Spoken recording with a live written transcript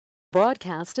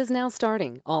Broadcast is now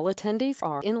starting. All attendees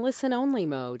are in listen-only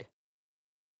mode.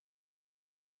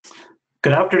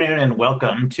 Good afternoon and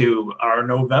welcome to our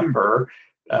November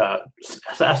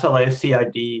SLA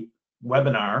CID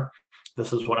webinar.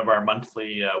 This is one of our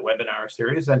monthly webinar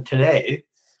series, and today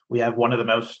we have one of the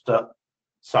most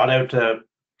sought out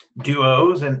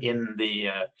duos in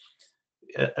the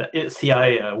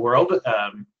CI world,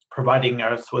 providing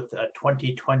us with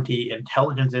 2020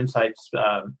 intelligence insights.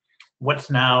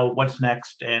 What's now, what's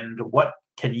next, and what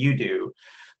can you do?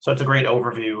 So it's a great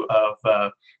overview of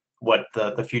what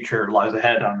the future lies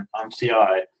ahead on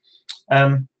CI.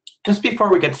 Just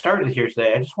before we get started here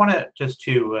today, I just want to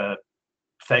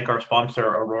thank our sponsor,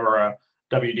 Aurora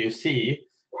WDC.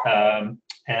 And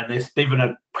they've been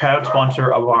a proud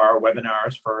sponsor of our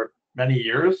webinars for many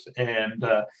years. And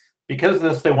because of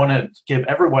this, they want to give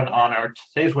everyone on our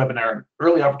today's webinar an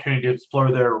early opportunity to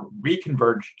explore their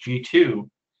Reconverge G2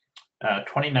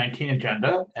 2019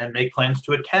 agenda and make plans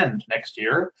to attend next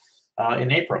year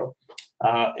in April.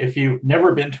 If you've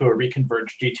never been to a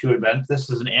Reconverge G2 event,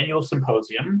 this is an annual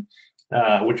symposium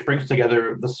which brings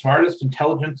together the smartest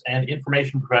intelligence and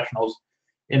information professionals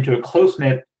into a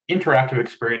close-knit interactive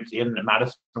experience in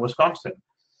Madison, Wisconsin.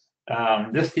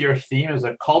 This year's theme is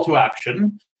a call to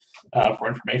action for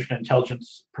information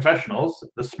intelligence professionals,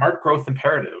 the smart growth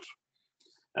imperative.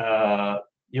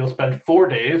 You'll spend 4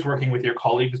 days working with your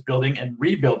colleagues building and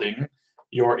rebuilding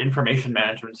your information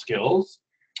management skills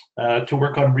to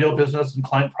work on real business and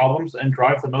client problems and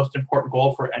drive the most important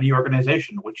goal for any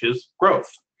organization, which is growth.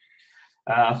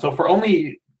 So for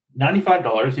only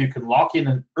 $95, you can lock in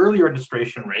an early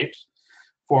registration rate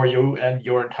for you and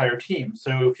your entire team.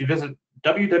 So if you visit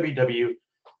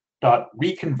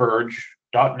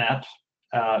www.reconverge.net,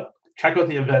 check out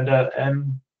the agenda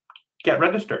and get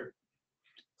registered.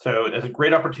 So it's a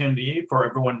great opportunity for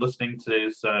everyone listening to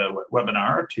today's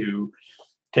webinar to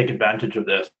take advantage of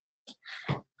this.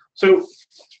 So,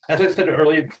 as I said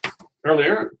earlier,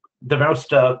 the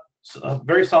most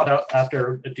very sought out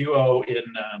after duo in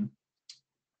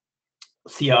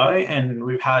CI, and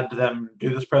we've had them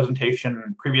do this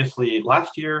presentation previously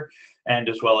last year, and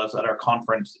as well as at our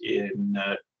conference in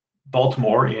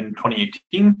Baltimore in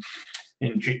 2018.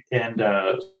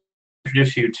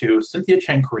 Introduce you to Cynthia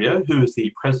Cheng Korea, who is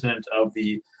the president of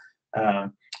the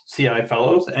CI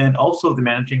Fellows and also the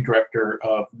managing director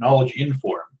of Knowledge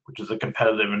Inform, which is a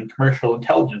competitive and commercial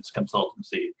intelligence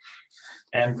consultancy.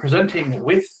 And presenting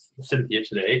with Cynthia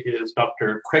today is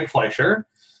Dr. Craig Fleischer,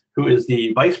 who is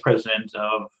the vice president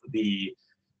of the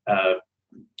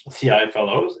CI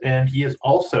Fellows, and he is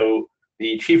also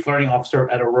the chief learning officer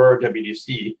at Aurora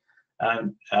WDC.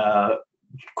 And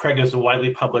Craig is a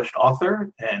widely published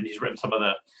author, and he's written some of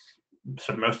the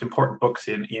most important books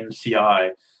in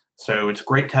CI. So it's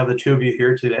great to have the two of you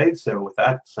here today. So with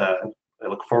that, I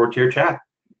look forward to your chat.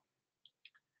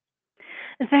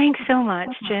 Thanks so much,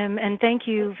 Jim, and thank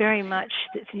you very much,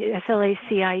 SLA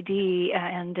CID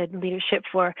and leadership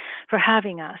for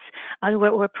having us.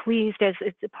 We're pleased as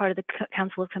it's a part of the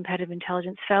Council of Competitive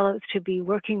Intelligence Fellows to be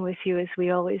working with you as we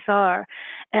always are.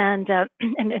 And a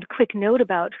quick note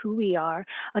about who we are.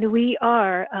 We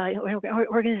are an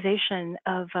organization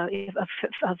of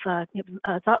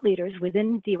thought leaders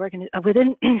within the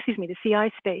the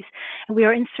CI space, and we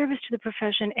are in service to the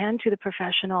profession and to the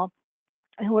professional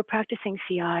who are practicing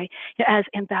CI as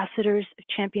ambassadors,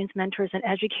 champions, mentors, and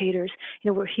educators.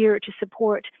 We're here to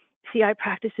support CI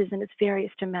practices in its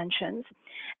various dimensions.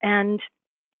 And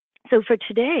so for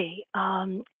today,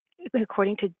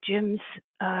 according to Jim's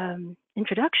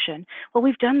introduction, well,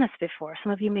 we've done this before.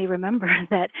 Some of you may remember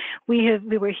that we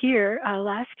were here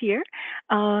last year,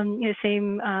 in the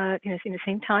same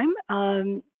time,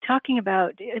 talking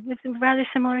about it was a rather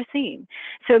similar theme.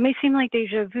 So it may seem like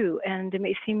deja vu, and it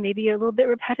may seem maybe a little bit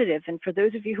repetitive. And for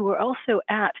those of you who are also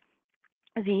at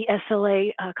the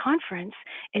SLA conference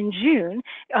in June,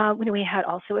 when we had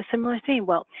also a similar theme.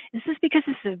 Well, this is because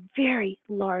this is a very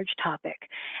large topic,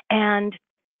 and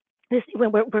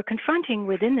when we're confronting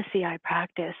within the CI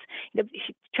practice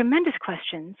tremendous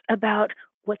questions about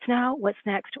what's now, what's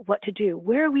next, what to do,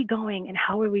 where are we going, and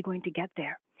how are we going to get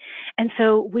there. And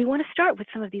so we want to start with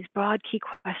some of these broad key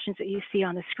questions that you see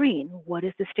on the screen. What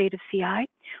is the state of CI?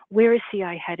 Where is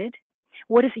CI headed?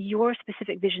 What is your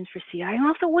specific vision for CI? And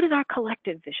also, what is our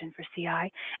collective vision for CI?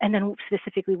 And then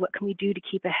specifically, what can we do to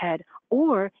keep ahead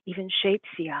or even shape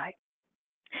CI?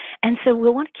 And so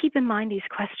we'll want to keep in mind these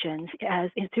questions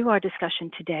through our discussion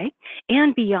today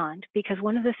and beyond, because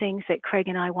one of the things that Craig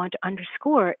and I want to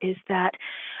underscore is that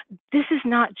this is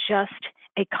not just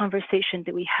a conversation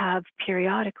that we have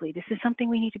periodically. This is something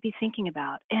we need to be thinking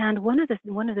about. And one of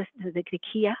the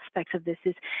key aspects of this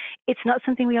is it's not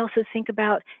something we also think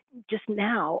about just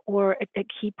now or at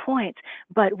key points,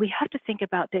 but we have to think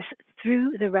about this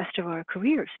through the rest of our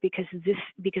careers, because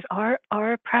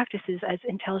our practices as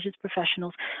intelligence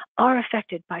professionals are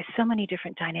affected by so many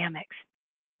different dynamics.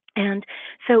 And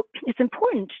so it's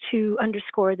important to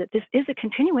underscore that this is a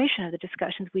continuation of the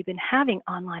discussions we've been having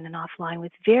online and offline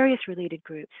with various related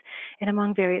groups and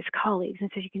among various colleagues.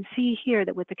 And so you can see here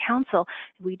that with the council,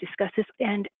 we discuss this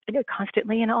and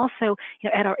constantly, and also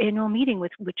at our annual meeting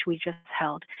which we just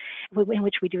held, in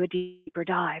which we do a deeper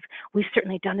dive. We've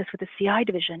certainly done this with the CI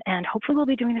division, and hopefully we'll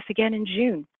be doing this again in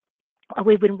June.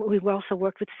 We've also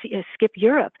worked with Skip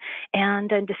Europe and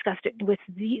discussed it with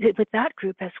that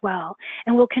group as well,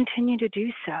 and we'll continue to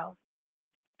do so.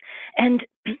 And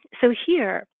so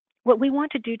here, what we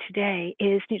want to do today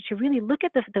is to really look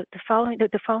at the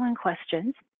following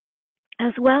questions,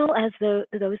 as well as those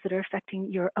that are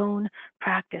affecting your own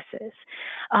practices.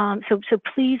 So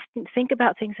please think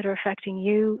about things that are affecting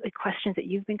you, questions that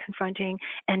you've been confronting,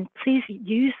 and please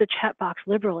use the chat box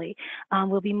liberally.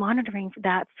 We'll be monitoring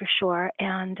that for sure,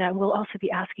 and we'll also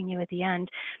be asking you at the end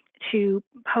to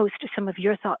post some of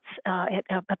your thoughts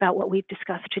about what we've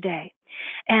discussed today.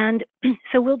 And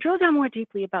so we'll drill down more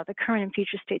deeply about the current and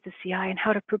future states of CI and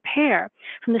how to prepare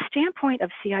from the standpoint of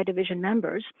CI division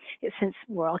members, since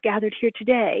we're all gathered here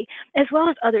today, as well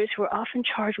as others who are often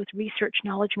charged with research,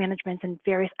 knowledge management, and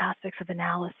various aspects of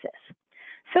analysis.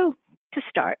 So to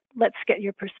start, let's get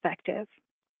your perspective.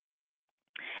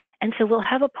 And so we'll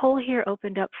have a poll here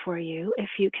opened up for you. If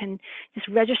you can just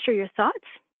register your thoughts,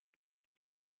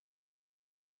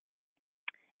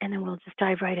 and then we'll just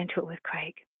dive right into it with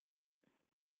Craig.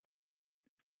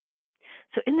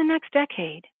 So in the next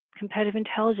decade, competitive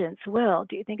intelligence do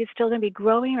you think it's still going to be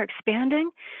growing or expanding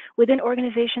within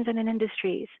organizations and in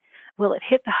industries? Will it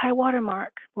hit the high water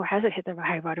mark, or has it hit the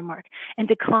high water mark, and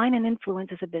decline in influence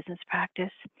as a business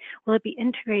practice? Will it be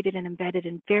integrated and embedded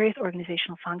in various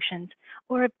organizational functions,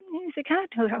 or is it kind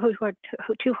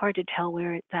of too hard to tell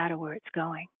where it's at or where it's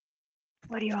going?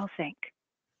 What do you all think?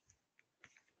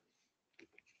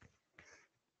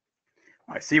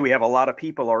 I see we have a lot of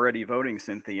people already voting,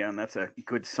 Cynthia, and that's a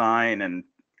good sign. And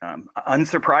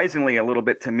unsurprisingly, a little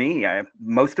bit to me,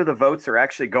 most of the votes are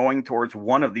actually going towards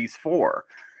one of these four.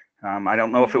 I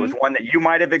don't know if it was one that you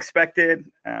might have expected.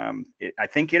 I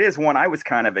think it is one I was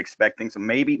kind of expecting. So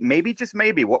maybe just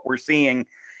maybe what we're seeing,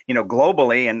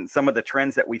 globally, and some of the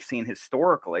trends that we've seen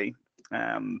historically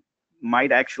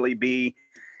might actually be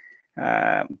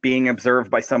being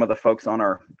observed by some of the folks on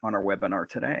our webinar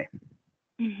today.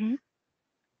 Mm-hmm.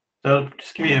 So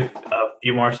just give you a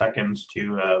few more seconds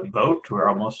to vote. We're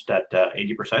almost at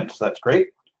 80%, so that's great.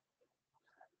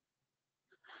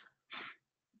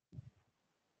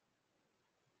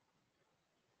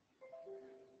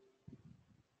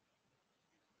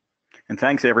 And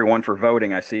thanks everyone for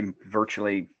voting. I see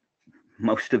virtually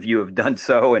most of you have done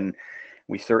so, and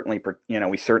we certainly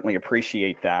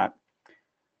appreciate that.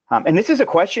 And this is a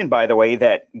question, by the way,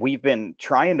 that we've been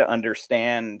trying to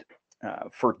understand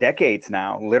for decades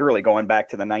now, literally going back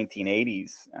to the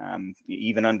 1980s.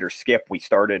 Even under Skip, we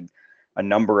started a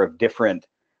number of different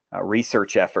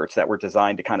research efforts that were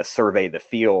designed to kind of survey the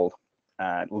field.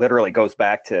 Literally goes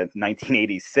back to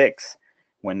 1986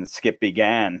 when Skip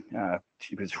began.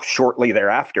 It was shortly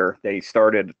thereafter they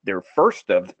started their first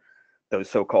of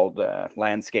those so-called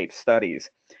landscape studies.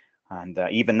 And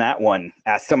even that one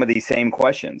asked some of these same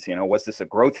questions. Was this a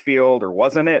growth field or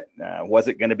wasn't it? Was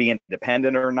it going to be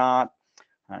independent or not?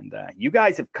 And you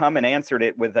guys have come and answered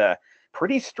it with a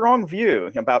pretty strong view.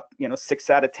 About 6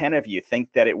 out of 10 of you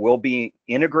think that it will be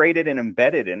integrated and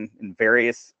embedded in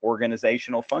various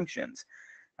organizational functions.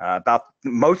 About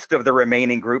most of the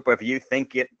remaining group of you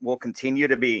think it will continue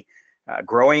to be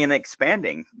growing and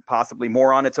expanding, possibly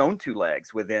more on its own two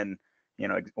legs within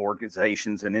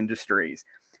organizations and industries.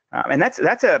 And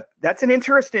that's an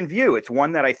interesting view. It's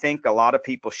one that I think a lot of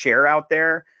people share out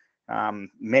there.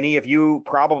 Many of you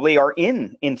probably are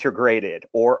integrated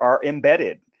or are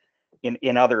embedded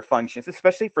in other functions,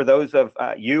 especially for those of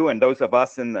you and those of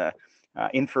us in the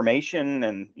information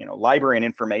and library and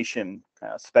information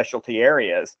specialty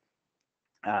areas.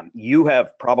 You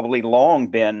have probably long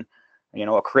been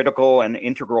a critical and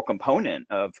integral component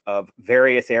of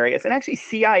various areas, and actually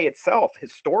CI itself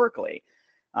historically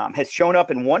has shown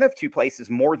up in one of two places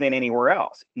more than anywhere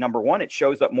else. Number one, it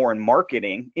shows up more in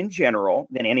marketing in general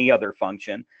than any other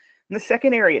function. And the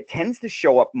second area it tends to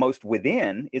show up most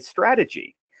within is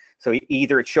strategy. So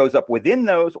either it shows up within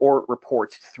those or it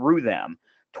reports through them.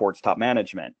 towards top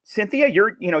management. Cynthia,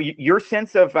 your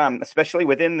sense of, especially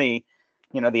within the,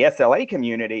 the SLA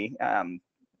community,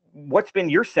 what's been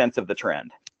your sense of the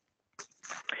trend?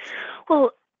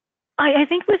 Well, I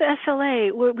think with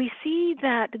SLA, where we see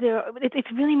that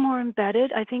it's really more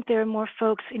embedded. I think there are more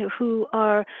folks, who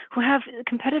have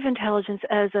competitive intelligence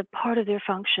as a part of their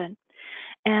function,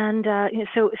 and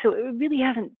so it really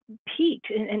hasn't peaked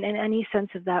in any sense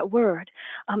of that word.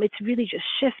 It's really just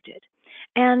shifted.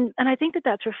 And I think that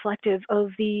that's reflective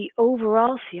of the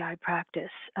overall CI practice,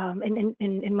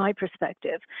 in my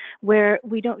perspective, where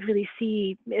we don't really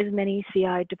see as many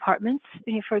CI departments,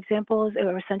 for example,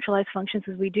 or centralized functions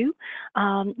as we do,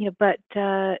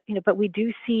 but we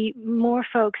do see more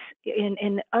folks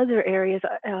in other areas,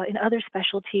 in other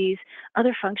specialties,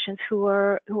 other functions who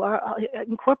are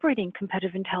incorporating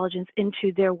competitive intelligence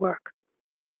into their work.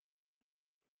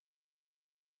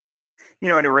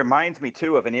 And it reminds me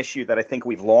too of an issue that I think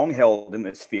we've long held in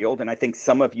this field, and I think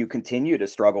some of you continue to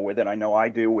struggle with it. I know I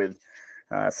do with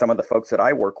some of the folks that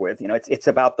I work with. It's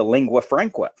about the lingua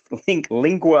franca.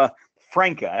 Lingua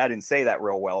franca. I didn't say that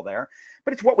real well there,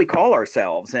 but it's what we call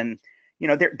ourselves. And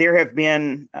there have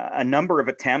been a number of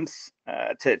attempts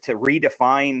to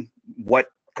redefine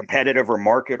what competitive or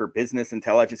market or business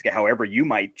intelligence, however you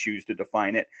might choose to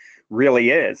define it, really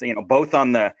is. Both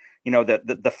on the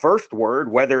the first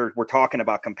word, whether we're talking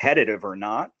about competitive or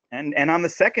not, and on the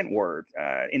second word,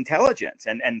 intelligence,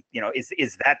 and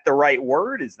is that the right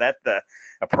word? Is that the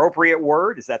appropriate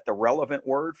word? Is that the relevant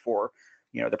word for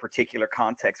the particular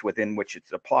context within which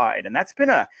it's applied? And that's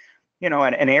been an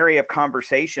area of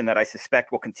conversation that I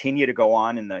suspect will continue to go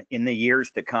on in the years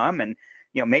to come. And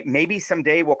maybe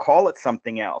someday we'll call it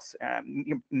something else.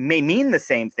 May mean the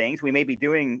same things. We may be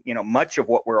doing much of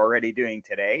what we're already doing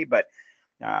today, but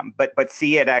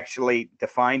see it actually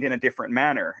defined in a different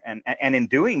manner, and in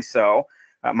doing so,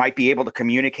 might be able to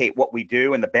communicate what we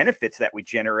do and the benefits that we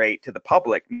generate to the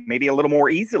public maybe a little more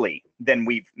easily than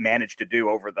we've managed to do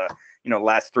over the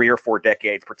last 3 or 4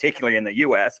 decades, particularly in the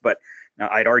U.S. But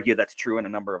I'd argue that's true in a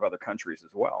number of other countries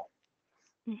as well.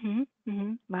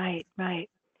 Right.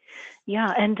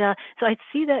 Yeah, and so I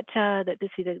see that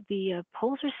the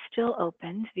polls are still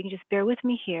open. So you can just bear with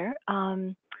me here.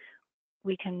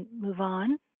 We can move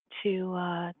on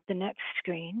to the next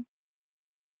screen.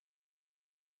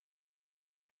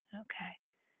 Okay.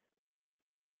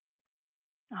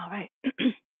 All right.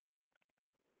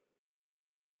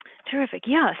 Terrific.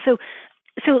 Yeah. So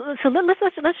let's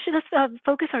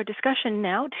focus our discussion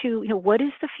now to what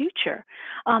is the future?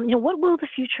 What will the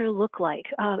future look like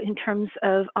in terms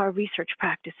of our research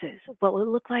practices? What will it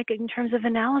look like in terms of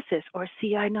analysis or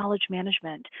CI knowledge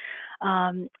management?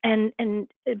 And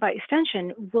by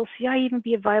extension, will CI even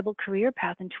be a viable career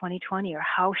path in 2020, or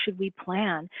how should we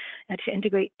plan to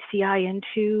integrate CI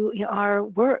into our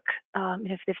work?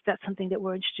 If that's something that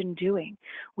we're interested in doing,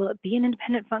 will it be an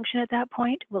independent function at that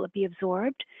point? Will it be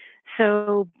absorbed?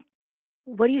 So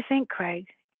what do you think, Craig,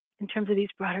 in terms of these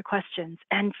broader questions?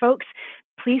 And folks,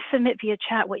 please submit via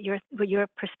chat what your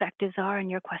perspectives are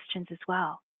and your questions as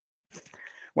well.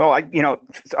 Well,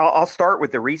 I'll start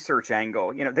with the research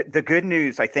angle. The good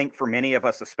news, I think, for many of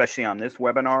us, especially on this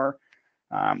webinar,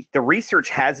 the research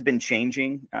has been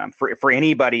changing. For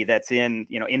anybody that's in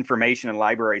information and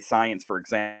library science, for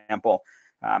example,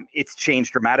 it's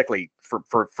changed dramatically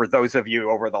for those of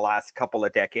you over the last couple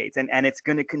of decades, and it's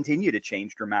going to continue to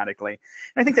change dramatically.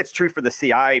 And I think that's true for the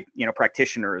CI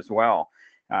practitioner as well.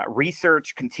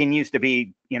 Research continues to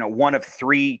be one of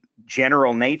 3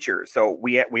 general natures. So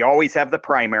we always have the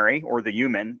primary, or the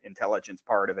human intelligence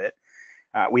part of it.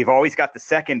 We've always got the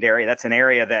secondary. That's an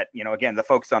area that again, the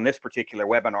folks on this particular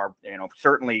webinar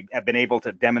certainly have been able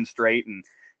to demonstrate and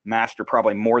master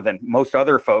probably more than most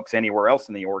other folks anywhere else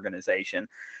in the organization.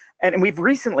 And we've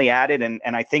recently added, and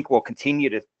I think we'll continue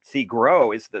to see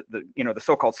grow, is the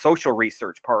so-called social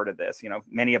research part of this.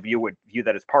 Many of you would view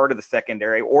that as part of the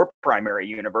secondary or primary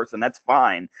universe, and that's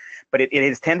fine, but it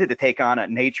has tended to take on a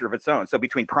nature of its own. So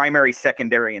between primary,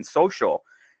 secondary, and social,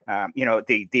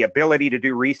 the ability to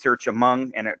do research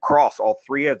among and across all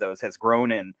 3 of those has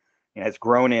grown in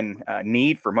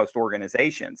need for most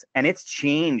organizations, and it's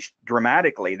changed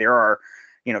dramatically. There are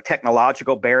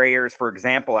technological barriers. For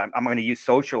example, I'm going to use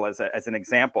social as an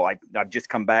example. I've just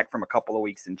come back from a couple of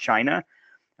weeks in China,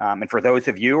 and for those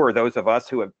of you or those of us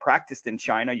who have practiced in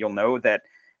China, you'll know that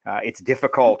it's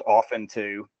difficult often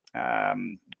to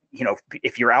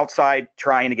if you're outside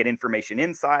trying to get information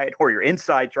inside, or you're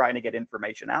inside trying to get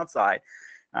information outside,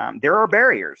 there are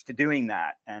barriers to doing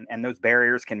that, and those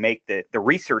barriers can make the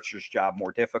researcher's job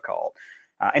more difficult.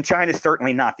 And China is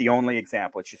certainly not the only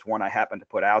example. It's just one I happen to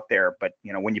put out there. But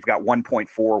when you've got 1.4,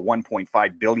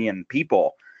 1.5 billion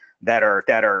people that are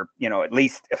at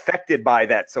least affected by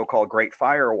that so-called Great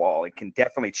Firewall, it can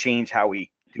definitely change how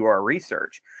we do our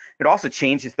research. It also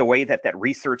changes the way that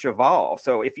research evolves.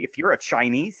 So if you're a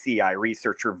Chinese CI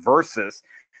researcher versus,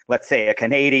 let's say, a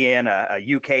Canadian,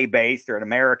 a UK based, or an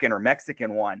American or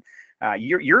Mexican one,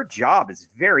 your job is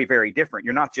very, very different.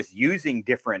 You're not just using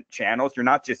different channels. You're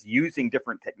not just using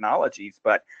different technologies,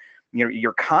 but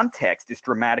your context is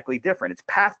dramatically different. It's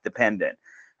path dependent.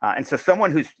 And so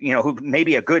someone who's, who may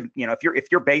be a good, if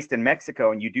you're based in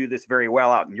Mexico and you do this very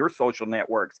well out in your social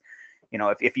networks,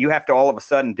 if you have to all of a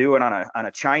sudden do it on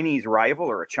a Chinese rival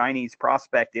or a Chinese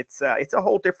prospect, it's a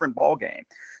whole different ballgame.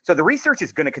 So the research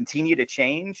is going to continue to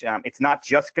change. It's not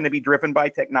just going to be driven by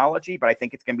technology, but I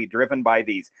think it's going to be driven by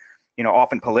these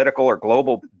often political or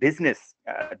global business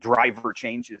driver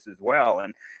changes as well.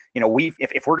 And,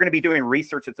 if we're going to be doing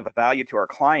research that's of value to our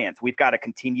clients, we've got to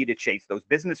continue to chase those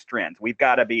business trends. We've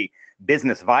got to be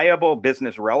business viable,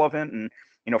 business relevant, and,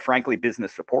 frankly,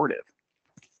 business supportive.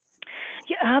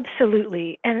 Yeah,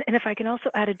 absolutely. And if I can also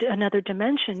add another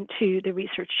dimension to the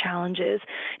research challenges,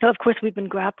 of course, we've been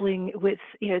grappling with,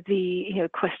 the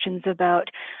questions about,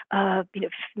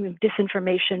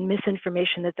 disinformation,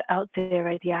 misinformation that's out there,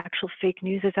 right? The actual fake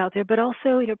news is out there, but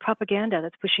also, propaganda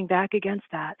that's pushing back against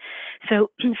that. So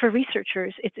for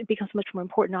researchers, it becomes much more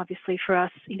important, obviously, for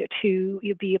us, to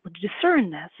be able to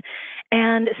discern this.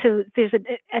 And so there's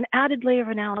an added layer of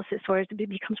analysis, or it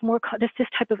becomes more, this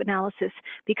type of analysis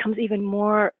becomes even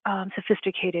more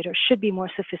sophisticated, or should be more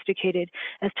sophisticated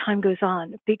as time goes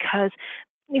on, because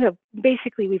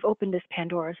basically we've opened this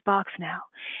Pandora's box now.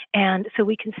 And so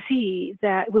we can see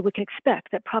that we can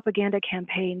expect that propaganda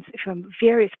campaigns from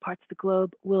various parts of the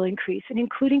globe will increase, and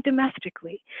including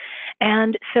domestically.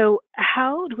 And so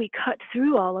how do we cut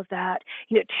through all of that,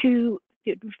 to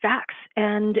facts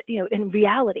and in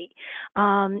reality,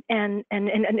 and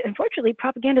unfortunately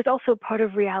propaganda is also part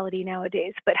of reality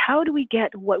nowadays. But how do we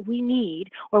get what we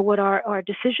need, or what our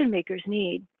decision makers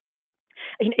need,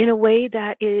 in a way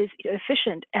that is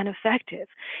efficient and effective?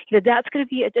 That's going to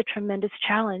be a tremendous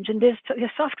challenge. And there's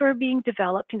software being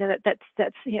developed,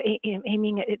 that's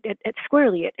aiming at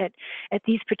squarely at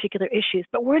these particular issues.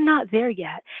 But we're not there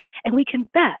yet, and we can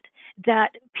bet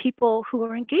that people who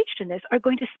are engaged in this are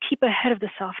going to keep ahead of the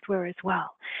software as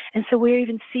well. And so we're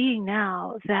even seeing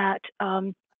now that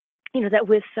that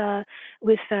with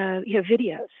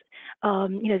videos,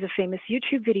 the famous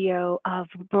YouTube video of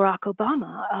Barack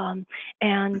Obama,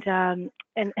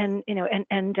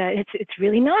 it's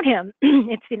really not him.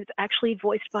 It's actually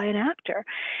voiced by an actor,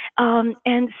 but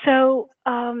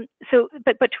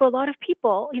to a lot of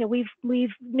people,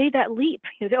 we've made that leap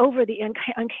over the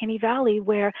uncanny valley,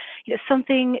 where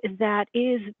something that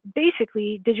is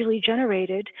basically digitally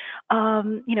generated,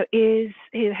 has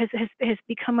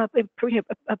become a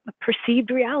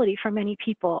perceived reality for many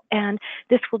people. And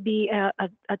this will be a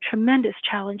tremendous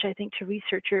challenge, I think, to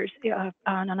researchers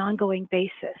on an ongoing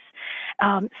basis.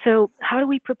 So how do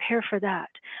we prepare for that?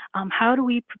 How do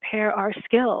we prepare our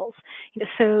skills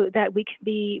so that we can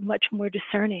be much more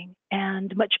discerning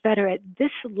and much better at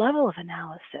this level of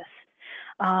analysis?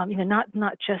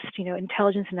 Not just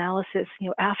intelligence analysis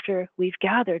after we've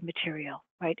gathered material,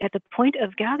 right? At the point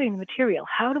of gathering the material,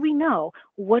 how do we know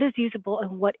what is usable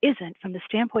and what isn't from the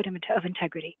standpoint of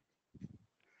integrity?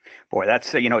 Boy,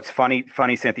 that's it's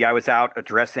funny, Cynthia. I was out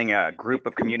addressing a group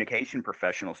of communication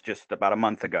professionals just about a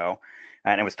month ago,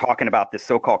 and I was talking about this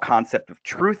so-called concept of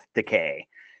truth decay.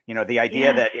 The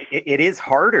idea that it is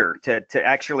harder to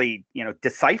actually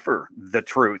decipher the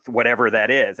truth, whatever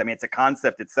that is. I mean, it's a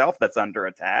concept itself that's under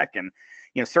attack, and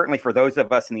certainly for those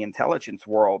of us in the intelligence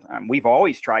world, we've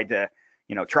always tried to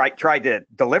tried to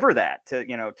deliver that to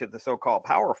to the so-called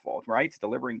powerful, right? It's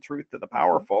delivering truth to the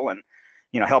powerful, and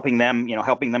helping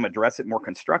them address it more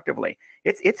constructively.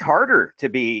 It's harder to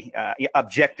be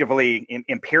objectively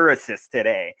empiricist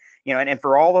today, and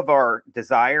for all of our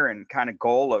desire and kind of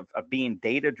goal of being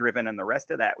data driven and the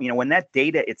rest of that, when that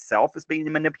data itself is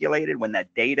being manipulated, when that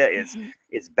data is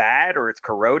bad, or it's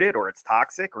corroded, or it's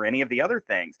toxic, or any of the other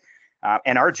things,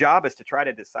 and our job is to try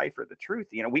to decipher the truth.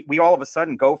 We all of a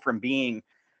sudden go from being,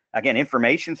 again,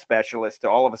 information specialist to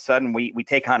all of a sudden we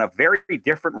take on a very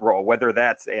different role, whether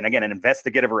that's, and again, an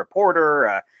investigative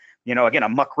reporter, again, a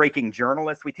muckraking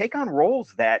journalist. We take on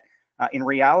roles that in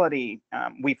reality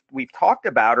we've talked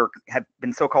about or have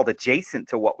been so-called adjacent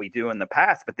to what we do in the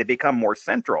past, but they become more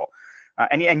central.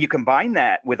 And you combine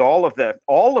that with all of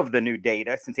the new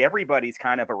data, since everybody's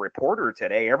kind of a reporter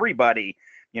today. Everybody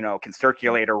can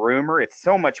circulate a rumor. It's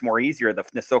so much more easier.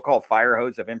 The so-called fire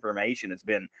hose of information has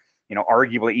been,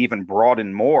 arguably even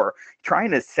broadened more.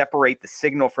 Trying to separate the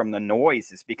signal from the noise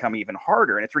has become even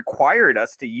harder, and it's required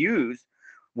us to use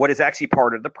what is actually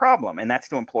part of the problem, and that's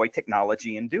to employ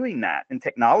technology in doing that. And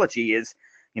technology is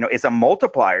a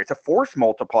multiplier. It's a force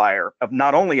multiplier of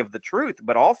not only of the truth,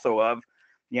 but also of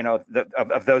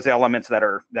of those elements that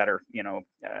are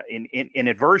in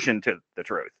aversion to the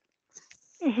truth.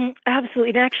 Absolutely.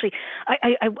 And actually,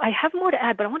 I have more to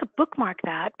add, but I want to bookmark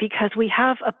that because we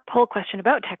have a poll question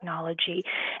about technology.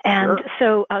 And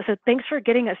sure. So thanks for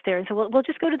getting us there. And so we'll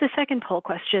just go to the second poll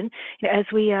question as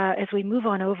we move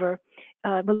on over,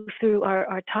 move through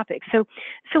our topic. So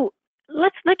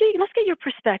let's get your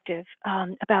perspective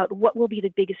about what will be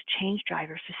the biggest change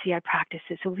drivers for CI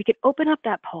practices. So if we could open up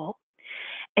that poll.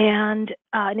 And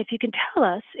if you can tell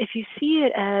us if you see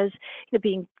it as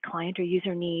being client or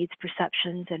user needs,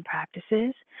 perceptions, and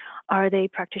practices, are they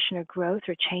practitioner growth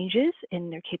or changes in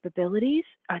their capabilities?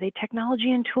 Are they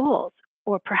technology and tools?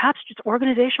 Or perhaps just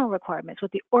organizational requirements,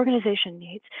 what the organization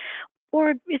needs? Or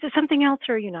is it something else,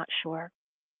 or are you not sure?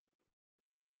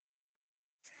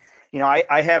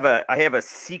 I have a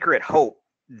secret hope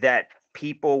that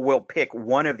people will pick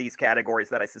one of these categories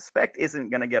that I suspect isn't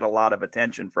going to get a lot of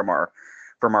attention from our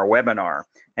webinar.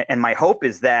 And my hope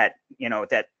is that,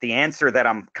 that the answer that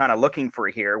I'm kind of looking for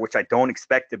here, which I don't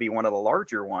expect to be one of the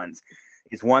larger ones,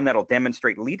 is one that'll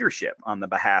demonstrate leadership on the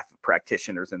behalf of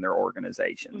practitioners and their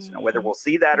organizations. Mm-hmm. Now, whether we'll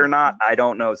see that or not, I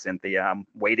don't know, Cynthia. I'm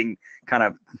waiting kind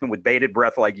of with bated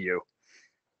breath like you.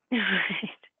 Right.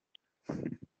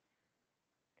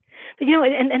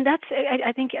 And that's,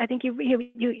 I think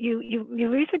you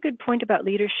raise a good point about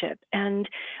leadership. And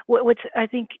what's, I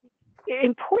think,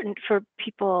 important for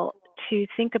people to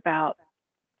think about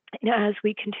as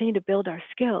we continue to build our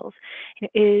skills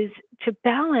is to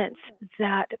balance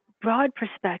that broad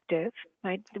perspective,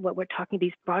 right? What we're talking,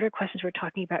 these broader questions we're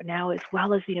talking about now, as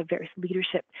well as various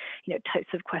leadership types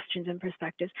of questions and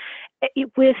perspectives,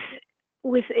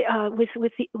 with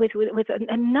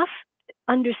enough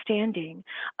understanding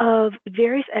of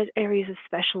various areas of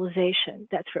specialization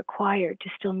that's required to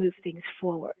still move things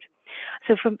forward.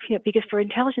 So because for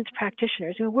intelligence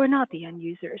practitioners, we're not the end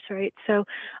users, right? So,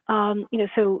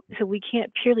 so we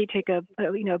can't purely take a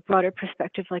broader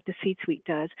perspective like the C-suite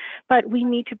does, but we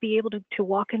need to be able to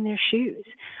walk in their shoes.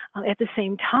 At the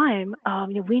same time,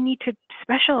 we need to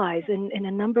specialize in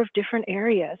a number of different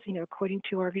areas, according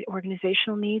to our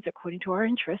organizational needs, according to our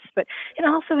interests, but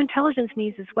also intelligence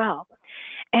needs as well.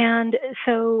 And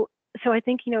so I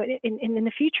think, in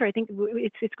the future, I think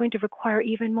it's going to require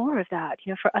even more of that,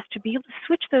 for us to be able to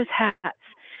switch those hats,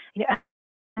 as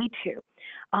we need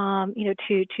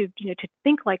to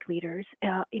think like leaders,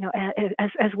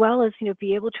 as well as,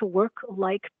 be able to work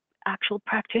like actual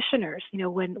practitioners,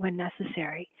 when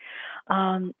necessary.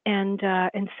 And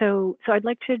so I'd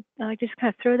like to just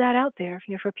kind of throw that out there,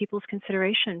 for people's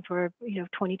consideration for,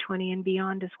 2020 and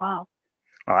beyond as well.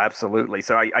 Oh, absolutely.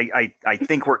 So I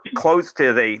think we're close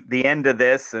to the end of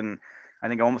this, and I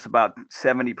think almost about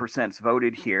 70%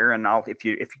 voted here. And if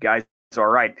you guys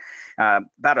are right,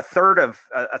 about a third of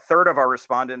our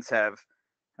respondents have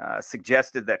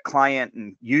suggested that client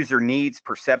and user needs,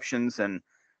 perceptions, and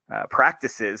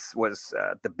practices was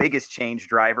the biggest change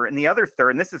driver. And the other third,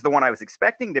 and this is the one I was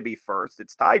expecting to be first,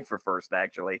 it's tied for first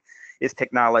actually, is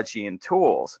technology and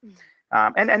tools.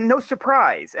 And no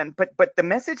surprise. But the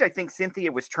message I think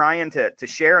Cynthia was trying to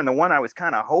share, and the one I was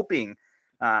kind of hoping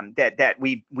that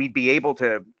we'd be able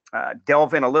to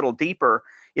delve in a little deeper,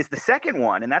 is the second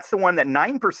one, and that's the one that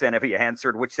 9% of you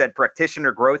answered, which said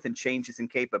practitioner growth and changes in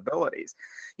capabilities.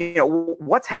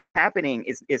 What's happening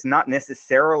is not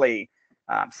necessarily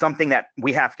something that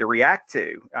we have to react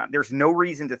to. There's no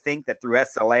reason to think that through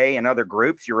SLA and other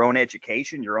groups, your own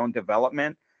education, your own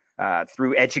development,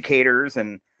 through educators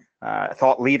and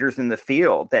thought leaders in the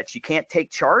field, that you can't take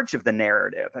charge of the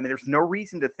narrative. I mean, there's no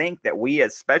reason to think that we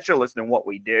as specialists in what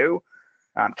we do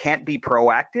can't be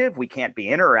proactive, we can't be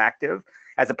interactive,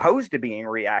 as opposed to being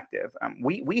reactive.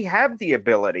 We have the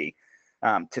ability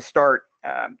to start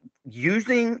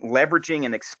using, leveraging,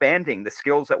 and expanding the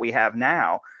skills that we have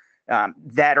now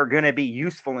that are going to be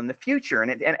useful in the future.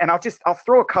 And I'll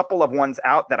throw a couple of ones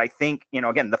out that I think,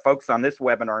 again, the folks on this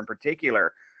webinar in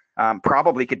particular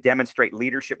probably could demonstrate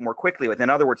leadership more quickly with. In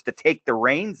other words, to take the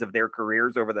reins of their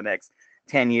careers over the next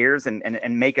 10 years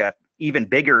and make a even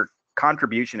bigger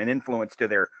contribution and influence to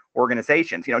their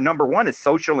organizations. Number one is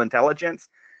social intelligence.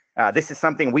 This is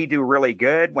something we do really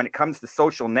good when it comes to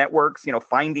social networks,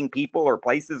 finding people or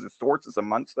places or sources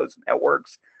amongst those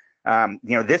networks.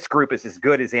 This group is as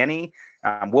good as any.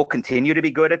 We'll continue to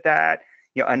be good at that.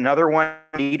 Another one,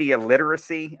 media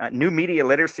literacy. New media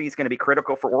literacy is going to be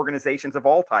critical for organizations of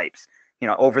all types,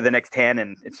 over the next 10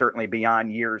 and certainly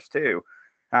beyond years too.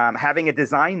 Having a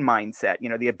design mindset,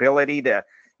 the ability to,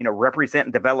 represent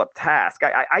and develop tasks.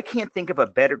 I can't think of a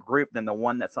better group than the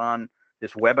one that's on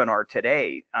this webinar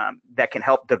today, that can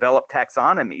help develop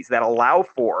taxonomies that allow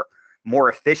for more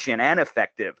efficient and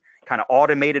effective kind of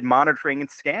automated monitoring and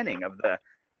scanning of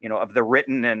the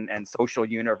written and social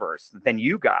universe than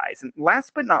you guys. And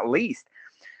last but not least,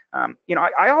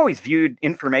 I always viewed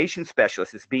information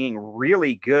specialists as being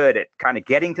really good at kind of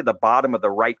getting to the bottom of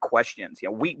the right questions.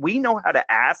 We know how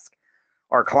to ask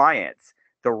our clients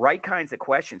the right kinds of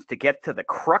questions to get to the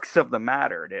crux of the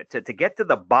matter, to get to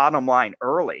the bottom line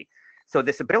early. So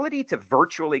this ability to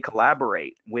virtually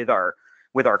collaborate with our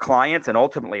clients and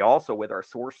ultimately also with our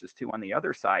sources too on the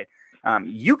other side,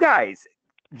 you guys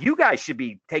should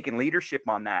be taking leadership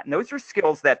on that. And those are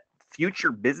skills that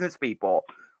future business people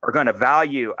are going to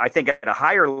value, I think, at a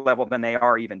higher level than they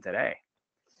are even today.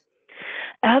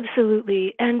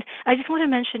 Absolutely. And I just want to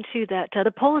mention too that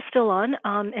the poll is still on,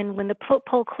 and when the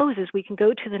poll closes, we can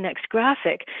go to the next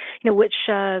graphic, which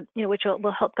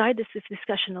will help guide this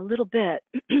discussion a little bit.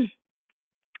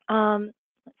 Let's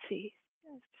see.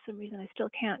 For some reason I still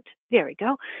can't. There we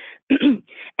go.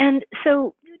 And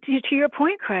so to your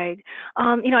point, Craig,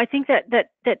 I think that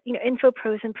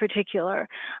InfoPros in particular,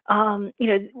 we're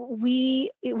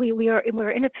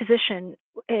in a position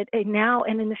now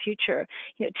and in the future,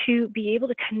 to be able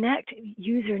to connect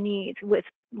user needs with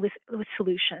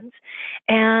solutions,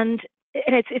 and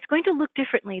it's going to look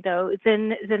differently though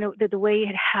than the way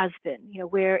it has been,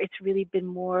 where it's really been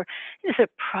more sort of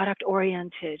product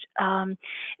oriented.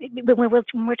 But when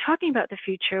we're talking about the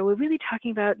future, we're really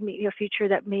talking about a future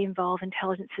that may involve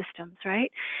intelligent systems, right?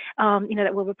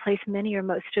 That will replace many or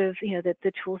most of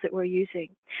the tools that we're using.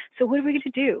 So what are we going to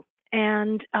do?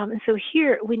 And so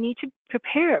here we need to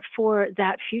prepare for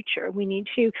that future. We need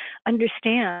to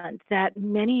understand that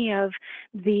many of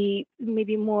the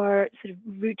maybe more sort of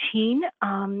routine,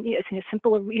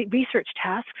 simple research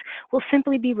tasks will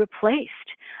simply be replaced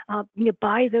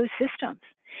by those systems.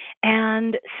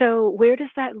 And so where does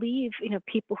that leave,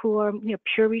 people who are,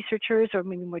 pure researchers or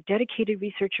maybe more dedicated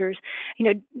researchers?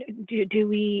 Do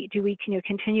we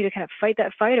continue to kind of fight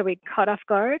that fight? Are we caught off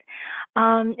guard?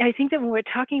 I think that when we're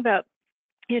talking about,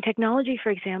 technology, for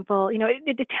example, it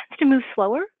tends to move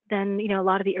slower than, a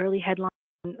lot of the early headlines,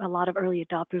 a lot of early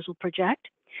adopters will project.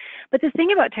 But the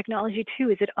thing about technology too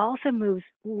is it also moves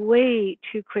way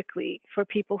too quickly for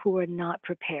people who are not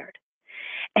prepared.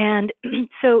 And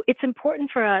so it's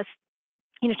important for us,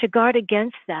 to guard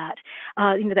against that,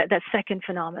 that second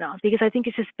phenomenon, because I think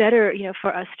it's just better,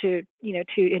 for us to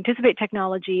anticipate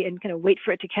technology and kind of wait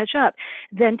for it to catch up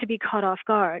than to be caught off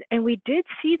guard. And we did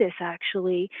see this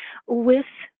actually with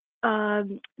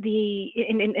in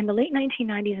the late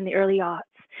 1990s and the early aughts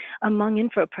among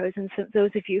InfoPros. And so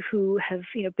those of you who have,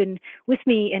 been with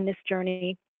me in this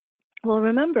journey will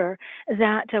remember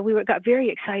that we got very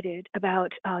excited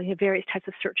about various types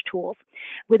of search tools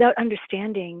without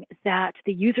understanding that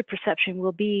the user perception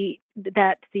will be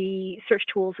that the search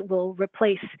tools will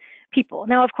replace people.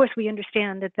 Now, of course, we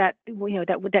understand that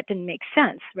didn't make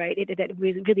sense, right? That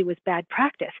really was bad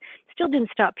practice. Still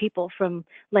didn't stop people from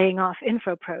laying off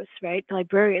InfoPros, right? The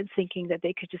librarians thinking that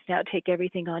they could just now take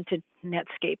everything onto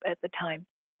Netscape at the time.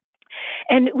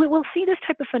 And we will see this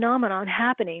type of phenomenon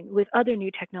happening with other new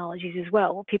technologies as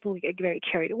well. People get very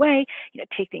carried away,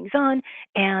 take things on,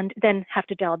 and then have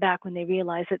to dial back when they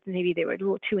realize that maybe they were a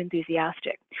little too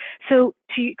enthusiastic. So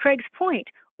to Craig's point,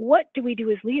 what do we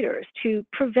do as leaders to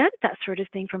prevent that sort of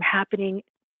thing from happening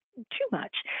too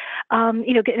much?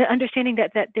 Understanding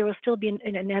that there will still be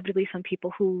inevitably some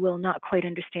people who will not quite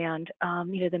understand,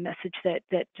 the message that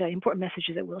important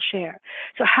messages that we'll share.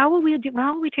 So how will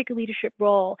we take a leadership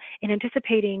role in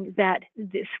anticipating that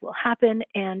this will happen,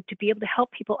 and to be able to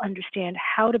help people understand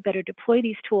how to better deploy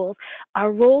these tools,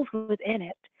 our roles within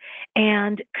it,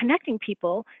 and connecting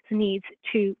people's needs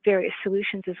to various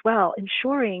solutions as well,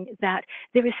 ensuring that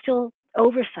there is still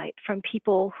oversight from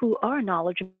people who are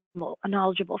knowledgeable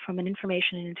from an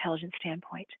information and intelligence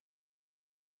standpoint.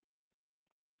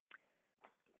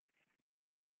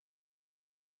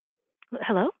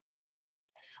 Hello?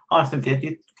 Awesome.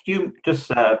 Could you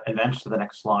just advance to the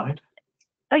next slide?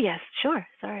 Oh, yes, sure.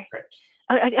 Sorry. Great.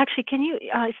 Actually, can you,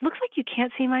 it looks like you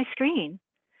can't see my screen.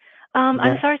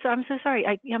 I'm sorry, I'm so sorry.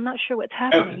 I'm not sure what's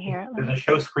happening here. There's a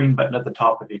show screen button at the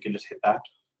top if you can just hit that.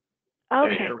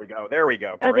 Okay. There we go. There we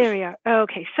go. Oh, there we are.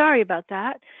 Okay, sorry about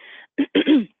that.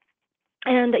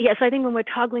 And yes, I think when we're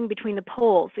toggling between the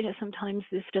polls, sometimes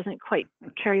this doesn't quite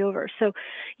carry over. So,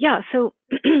 yeah, so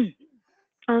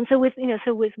So with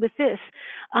this,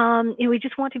 we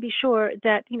just want to be sure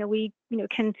that we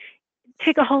can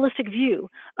take a holistic view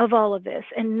of all of this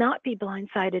and not be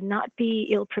blindsided, not be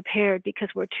ill prepared because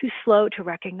we're too slow to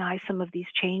recognize some of these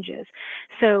changes.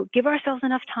 So give ourselves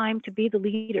enough time to be the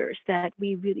leaders that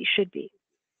we really should be.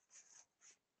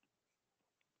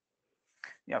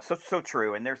 Yeah, so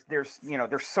true. And there's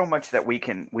so much that we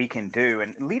can do,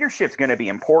 and leadership's going to be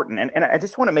important. And I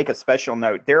just want to make a special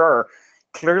note. There are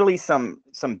clearly some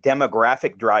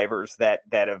demographic drivers that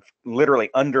have literally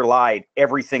underlied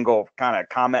every single kind of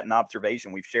comment and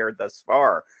observation we've shared thus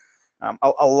far.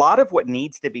 A lot of what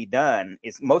needs to be done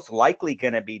is most likely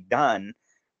going to be done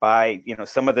by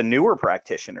some of the newer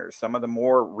practitioners, some of the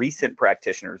more recent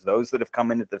practitioners, those that have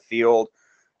come into the field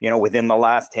within the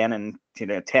last 10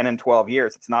 and 12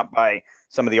 years. It's not by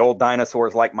some of the old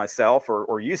dinosaurs like myself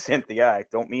or you, Cynthia. I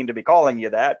don't mean to be calling you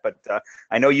that, but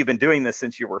I know you've been doing this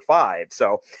since you were 5.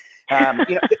 So,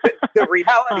 the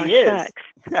reality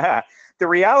the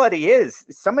reality is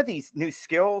some of these new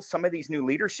skills, some of these new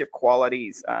leadership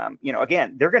qualities,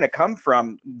 again, they're going to come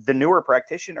from the newer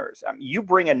practitioners. You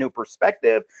bring a new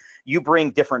perspective, you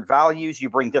bring different values, you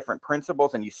bring different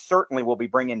principles, and you certainly will be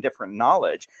bringing different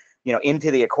knowledge into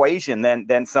the equation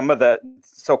than some of the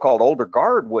so-called older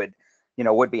guard would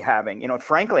be having.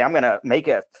 Frankly, I'm going to make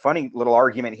a funny little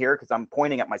argument here because I'm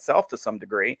pointing at myself to some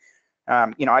degree.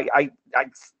 There's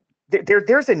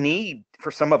a need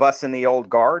for some of us in the old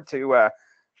guard to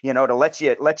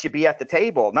let you be at the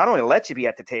table. Not only let you be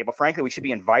at the table, frankly, we should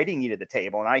be inviting you to the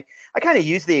table. And I kind of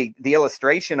use the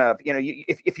illustration of,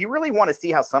 if you really want to see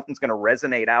how something's going to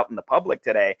resonate out in the public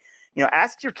today,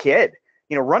 ask your kid.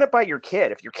 Run it by your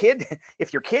kid. If your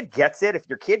kid gets it, if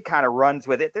your kid kind of runs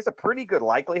with it, there's a pretty good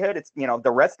likelihood it's,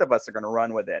 the rest of us are going to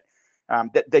run with it.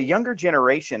 The younger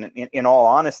generation, in all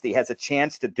honesty, has a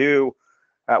chance to do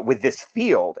with this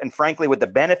field, and frankly, with the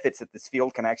benefits that this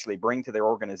field can actually bring to their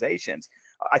organizations,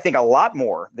 I think a lot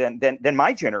more than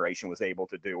my generation was able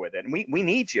to do with it. And we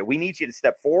need you. We need you to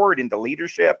step forward into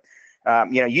leadership.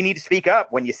 You need to speak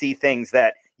up when you see things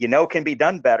that can be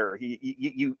done better.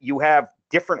 You have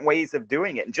different ways of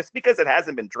doing it, and just because it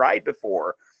hasn't been tried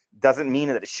before doesn't mean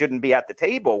that it shouldn't be at the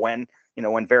table when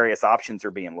various options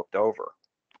are being looked over.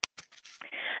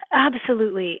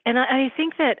 Absolutely, and I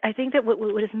think that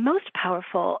what is most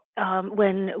powerful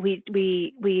when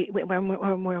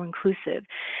when we're inclusive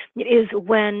is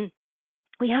when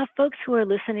we have folks who are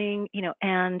listening,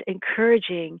 and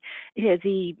encouraging,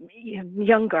 the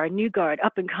young guard, new guard,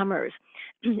 up and comers,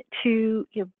 to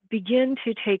begin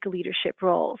to take leadership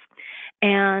roles,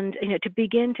 and to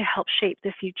begin to help shape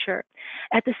the future.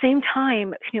 At the same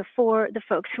time, for the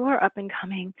folks who are up and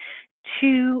coming,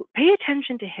 to pay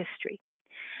attention to history,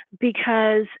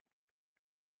 because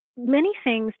many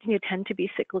things tend to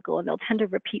be cyclical, and they'll tend to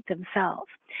repeat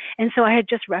themselves. And so I had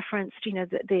just referenced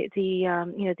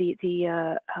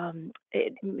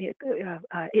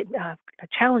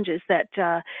challenges that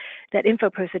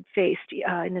InfoPost had faced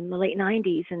in the late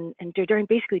 90s and during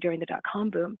the .com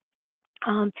boom.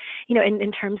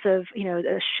 In terms of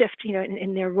a shift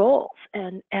in their roles,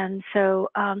 and so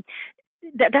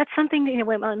that's something,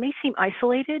 when it may seem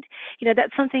isolated,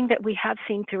 that's something that we have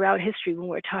seen throughout history when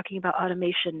we're talking about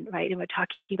automation, right? And we're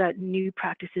talking about new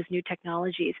practices, new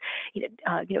technologies,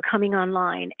 coming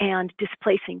online and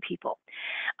displacing people.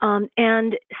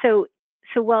 And so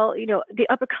while the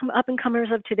up and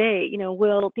comers of today,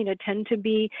 will tend to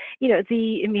be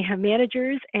the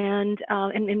managers and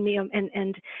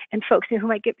folks who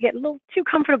might get a little too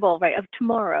comfortable, right, of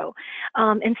tomorrow.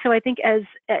 And so I think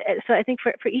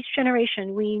for each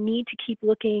generation, we need to keep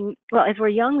looking. Well, as we're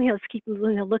young, we have to keep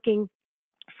looking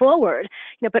forward,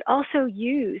 but also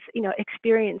use,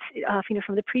 experience,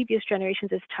 from the previous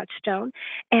generations as touchstone,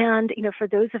 and for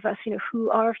those of us, who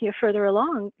are further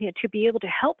along, to be able to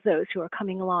help those who are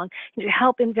coming along, to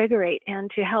help invigorate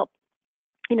and to help,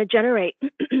 generate,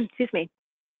 excuse me,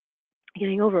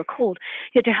 getting over a cold,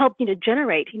 to help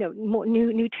generate more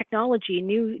new technology,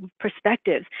 new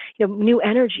perspectives, new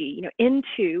energy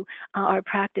into our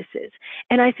practices.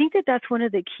 And I think that that's one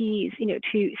of the keys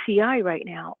to CI right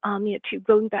now. To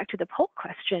going back to the poll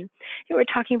question, we're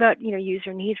talking about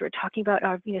user needs, we're talking about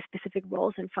our specific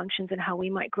roles and functions and how we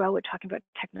might grow, we're talking about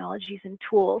technologies and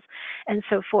tools and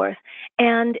so forth.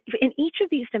 And in each of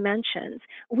these dimensions,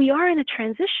 we are in a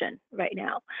transition right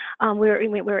now.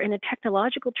 We're in a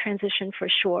technological transition for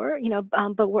sure,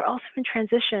 but we're also in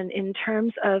transition in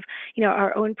terms of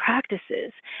our own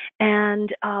practices,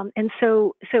 and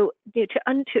so to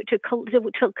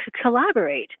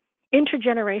collaborate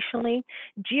intergenerationally,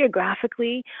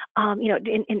 geographically,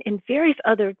 in various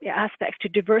other aspects to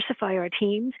diversify our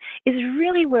teams is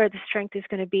really where the strength is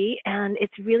going to be, and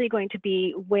it's really going to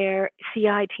be where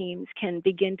CI teams can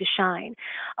begin to shine.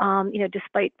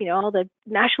 Despite all the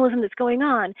nationalism that's going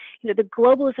on, the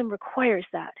globalism requires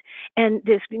that, and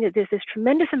there's this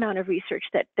tremendous amount of research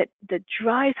that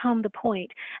drives home the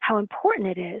point how important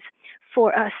it is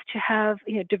for us to have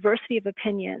diversity of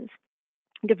opinions,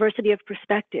 diversity of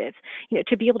perspectives,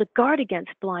 to be able to guard against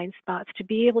blind spots, to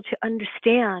be able to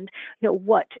understand,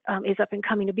 what is up and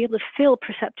coming, to be able to fill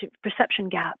perception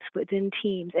gaps within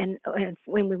teams and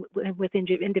within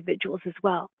individuals as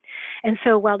well. And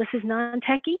so while this is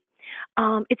non-techie,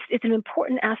 it's an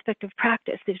important aspect of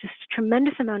practice. There's just a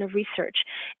tremendous amount of research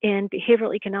in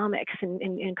behavioral economics and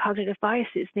in cognitive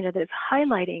biases, that is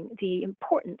highlighting the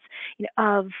importance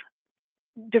of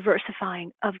diversifying,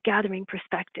 of gathering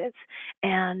perspectives,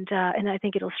 and I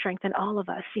think it'll strengthen all of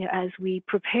us, as we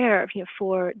prepare,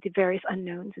 for the various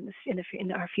unknowns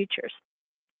in our futures.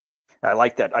 I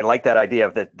like that. I like that idea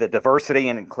of the diversity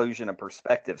and inclusion of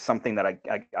perspective. Something that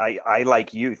I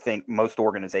like you think most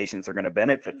organizations are going to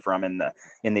benefit from in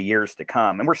the years to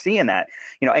come, and we're seeing that.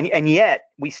 And yet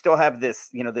we still have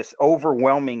this this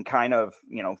overwhelming kind of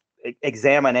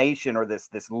examination, or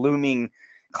this looming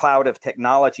cloud of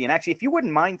technology. And actually, if you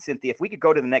wouldn't mind, Cynthia, if we could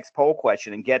go to the next poll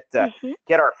question and get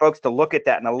our folks to look at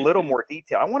that in a little more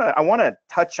detail. I want to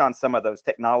touch on some of those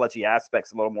technology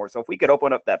aspects a little more. So if we could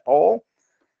open up that poll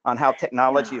on how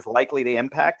technology is likely to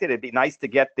impact it, it'd be nice to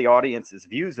get the audience's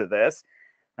views of this.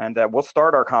 And we'll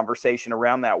start our conversation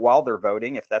around that while they're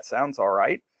voting, if that sounds all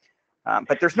right.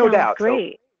 But there's no doubt.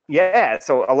 Great.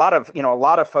 So a lot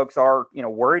of folks are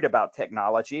worried about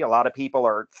technology. A lot of people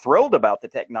are thrilled about the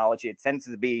technology. It tends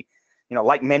to be,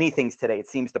 like many things today, it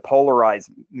seems to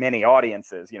polarize many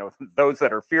audiences. Those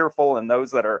that are fearful and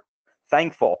those that are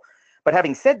thankful. But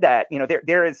having said that,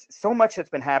 there is so much that's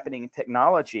been happening in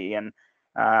technology, and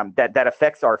that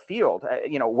affects our field.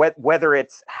 Whether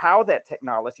it's how that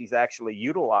technology is actually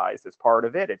utilized as part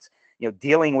of it, it's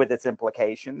dealing with its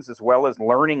implications, as well as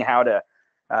learning how to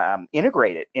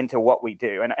integrate it into what we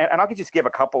do. And I could just give a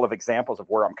couple of examples of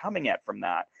where I'm coming at from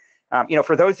that.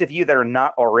 For those of you that are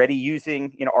not already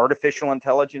using, artificial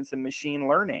intelligence and machine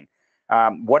learning,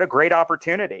 what a great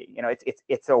opportunity.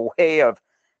 It's a way of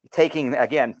taking,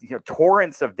 again,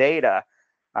 torrents of data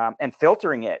and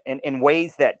filtering it in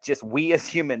ways that just we as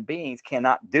human beings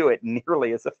cannot do it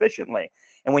nearly as efficiently.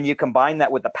 And when you combine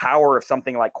that with the power of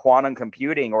something like quantum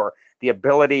computing, or the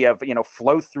ability of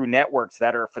flow through networks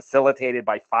that are facilitated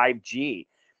by 5G,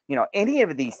 any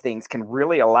of these things can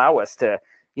really allow us to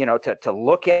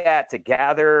look at, to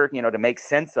gather, to make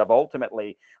sense of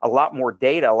ultimately a lot more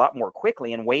data a lot more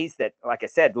quickly, in ways that, like I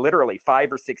said, literally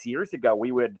 5 or 6 years ago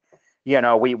we would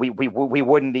we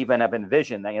wouldn't even have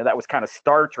envisioned that. That was kind of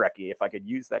Star Trek-y, if I could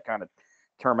use that kind of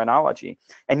terminology.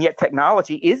 And yet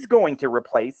technology is going to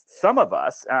replace some of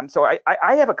us. So I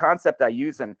have a concept I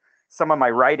use in some of my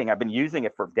writing. I've been using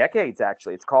it for decades,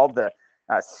 actually. It's called the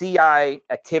CI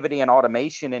Activity and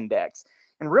Automation Index.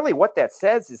 And really what that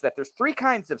says is that there's 3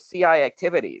 kinds of CI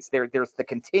activities. There's the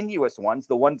continuous ones,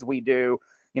 the ones we do,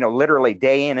 literally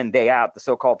day in and day out, the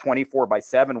so-called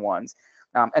 24/7 ones.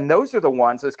 And those are the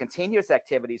ones, those continuous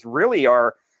activities really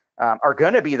are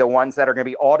going to be the ones that are going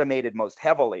to be automated most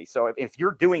heavily. So if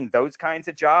you're doing those kinds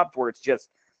of jobs where it's just,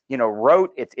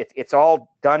 rote, it's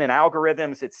all done in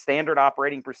algorithms, it's standard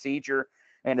operating procedure,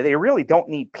 and they really don't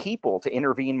need people to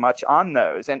intervene much on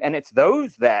those. And it's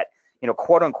those that,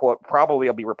 quote unquote, probably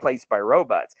will be replaced by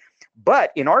robots.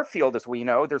 But in our field, as we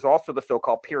know, there's also the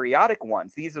so-called periodic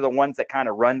ones. These are the ones that kind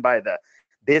of run by the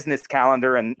business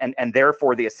calendar and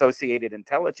therefore the associated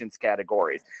intelligence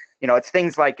categories. It's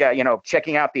things like,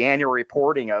 checking out the annual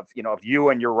reporting of you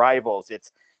and your rivals.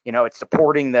 It's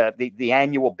supporting the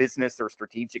annual business or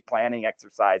strategic planning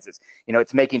exercises.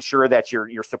 It's making sure that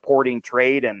you're supporting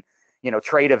trade and,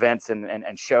 trade events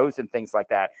and shows and things like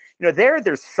that.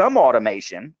 There's some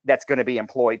automation that's going to be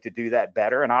employed to do that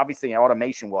better. And obviously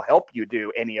automation will help you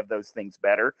do any of those things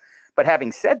better. But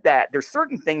having said that, there's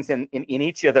certain things in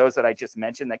each of those that I just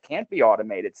mentioned that can't be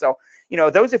automated. So,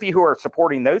 those of you who are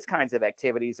supporting those kinds of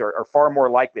activities are far more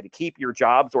likely to keep your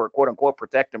jobs, or quote unquote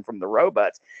protect them from the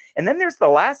robots. And then there's the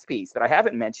last piece that I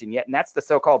haven't mentioned yet, and that's the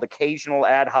so-called occasional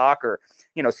ad hoc or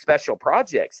special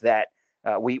projects that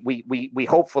we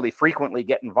hopefully frequently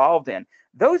get involved in.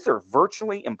 Those are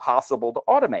virtually impossible to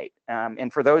automate.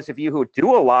 And for those of you who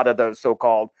do a lot of those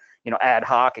so-called ad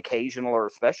hoc, occasional, or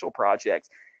special projects,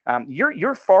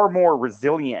 you're far more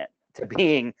resilient to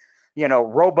being,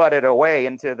 roboted away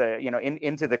into the,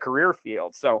 into the career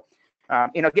field. So,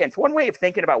 Again, it's one way of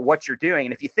thinking about what you're doing.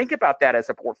 And if you think about that as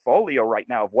a portfolio right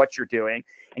now of what you're doing,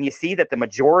 and you see that the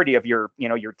majority of your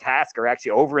tasks are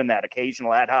actually over in that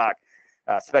occasional ad hoc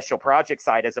special project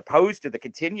side, as opposed to the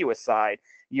continuous side,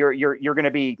 you're going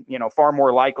to be, far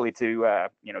more likely to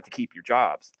keep your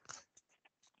jobs.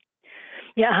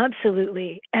 Yeah,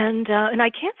 absolutely. And I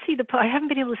can't see I haven't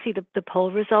been able to see the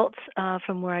poll results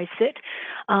from where I sit.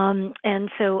 And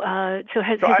so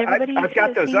has everybody? I've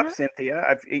got those up, that?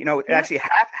 Cynthia. Actually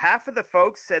half of the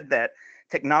folks said that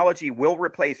technology will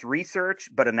replace research,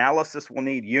 but analysis will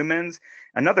need humans.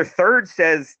 Another third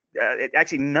says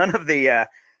actually none of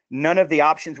the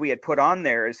options we had put on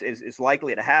there is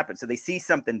likely to happen. So they see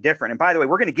something different. And by the way,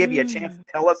 we're going to give you a chance to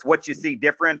tell us what you see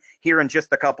different here in just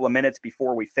a couple of minutes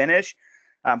before we finish.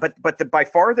 But by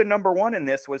far the number one in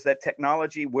this was that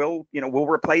technology will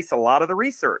replace a lot of the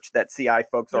research that CI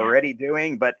folks are already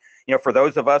doing. But for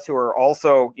those of us who are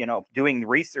also doing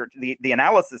research, the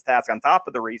analysis task on top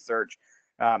of the research,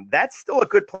 that's still a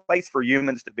good place for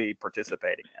humans to be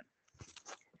participating in.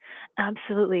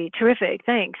 Absolutely. Terrific.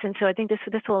 Thanks. And so I think this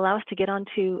will allow us to get on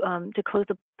to close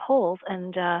the polls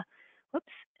and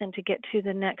and to get to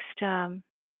the next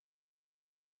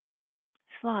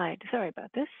slide. Sorry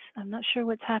about this. I'm not sure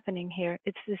what's happening here.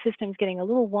 The system's getting a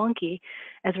little wonky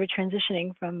as we're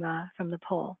transitioning from the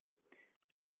poll.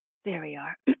 There we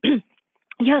are.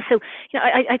 Yeah, so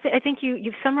I think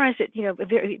you've summarized it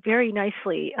very, very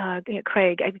nicely,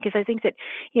 Craig, because I think that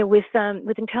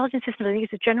with intelligent systems, I think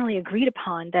it's generally agreed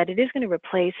upon that it is going to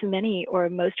replace many or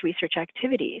most research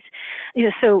activities.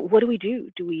 So what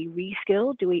do? Do we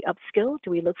reskill? Do we upskill?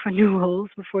 Do we look for new roles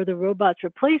before the robots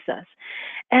replace us?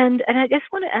 And I just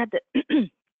want to add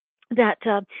that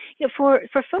that for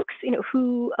folks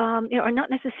who are not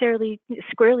necessarily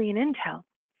squarely in Intel,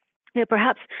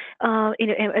 perhaps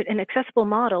an accessible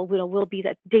model will be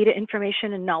that data,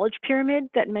 information, and knowledge pyramid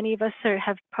that many of us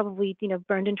have probably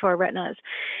burned into our retinas,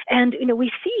 and we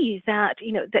see that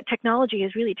that technology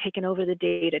has really taken over the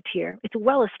data tier. It's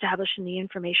well established in the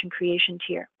information creation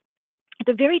tier. At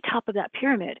the very top of that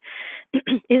pyramid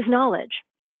is knowledge.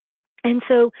 And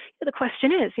so the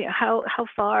question is, how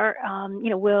far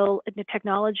will the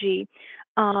technology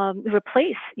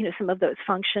replace some of those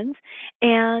functions,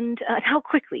 and how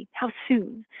quickly, how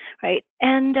soon, right?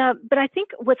 And but I think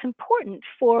what's important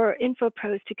for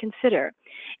InfoPros to consider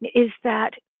is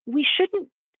that we shouldn't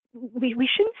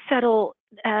settle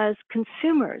as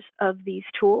consumers of these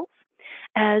tools,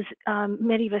 as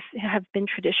many of us have been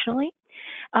traditionally.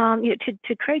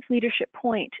 To Craig's leadership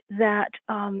point, that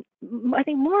I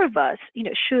think more of us,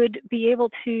 should be able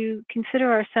to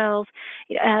consider ourselves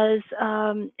as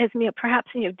perhaps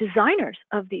designers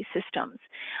of these systems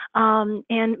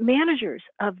and managers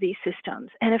of these systems.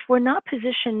 And if we're not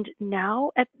positioned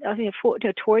now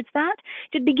towards that,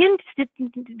 to begin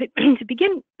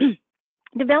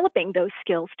developing those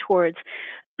skills towards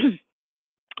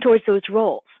those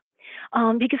roles.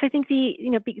 Because I think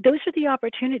those are the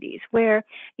opportunities where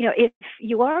if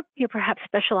you are perhaps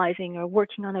specializing or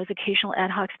working on those occasional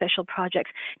ad hoc special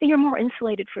projects, then you're more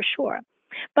insulated for sure.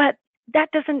 But there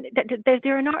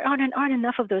aren't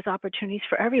enough of those opportunities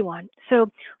for everyone.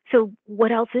 So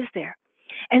what else is there?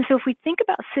 And so if we think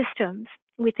about systems,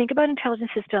 we think about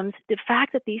intelligent systems, the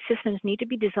fact that these systems need to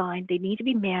be designed, they need to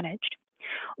be managed.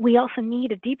 We also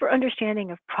need a deeper understanding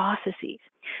of processes,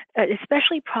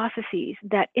 especially processes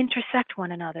that intersect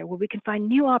one another, where we can find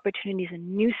new opportunities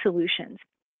and new solutions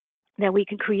that we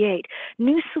can create,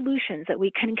 new solutions that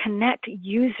we can connect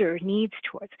user needs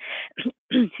towards.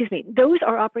 Excuse me, those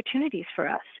are opportunities for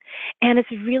us. And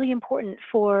it's really important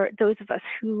for those of us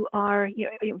who are,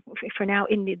 for now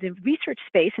in the research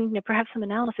space and perhaps some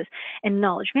analysis and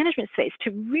knowledge management space, to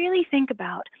really think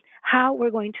about how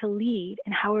we're going to lead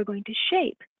and how we're going to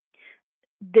shape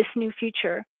this new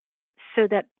future so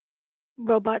that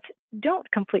robots don't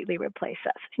completely replace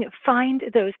us. Find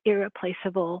those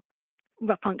irreplaceable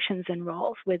functions and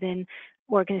roles within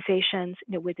organizations,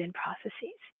 within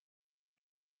processes.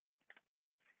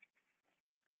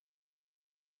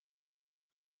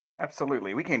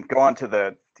 Absolutely. We can go on to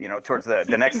the, towards the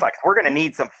next slide. We're going to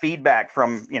need some feedback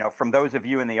from those of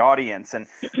you in the audience. And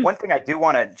one thing I do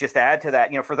want to just add to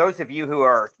that, for those of you who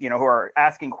are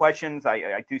asking questions,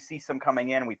 I do see some coming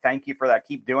in. We thank you for that.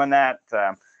 Keep doing that.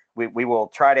 We will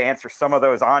try to answer some of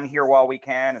those on here while we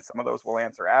can, and some of those we'll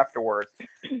answer afterwards.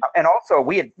 And also,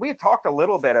 we had talked a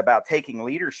little bit about taking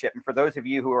leadership. And for those of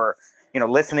you who are,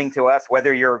 listening to us,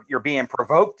 whether you're being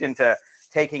provoked into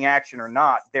taking action or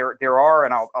not, there are,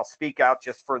 and I'll speak out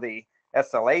just for the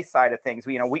SLA side of things.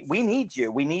 We need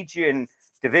you. We need you in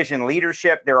division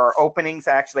leadership. There are openings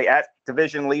actually at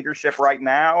division leadership right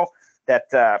now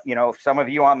that some of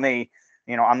you on the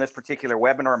on this particular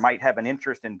webinar might have an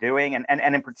interest in doing.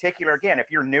 And in particular, again,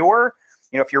 if you're newer,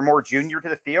 if you're more junior to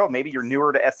the field, maybe you're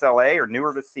newer to SLA or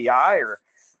newer to CI or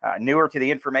newer to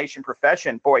the information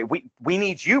profession, boy, we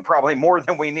need you probably more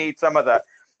than we need some of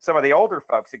the older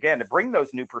folks, again, to bring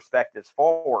those new perspectives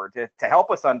forward to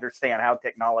help us understand how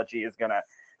technology is going to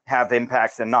have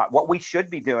impacts and not what we should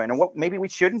be doing and what maybe we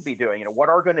shouldn't be doing. What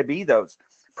are going to be those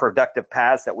productive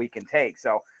paths that we can take.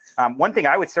 So one thing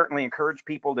I would certainly encourage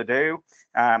people to do,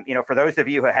 for those of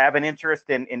you who have an interest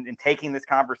in taking this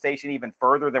conversation even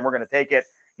further than we're going to take it,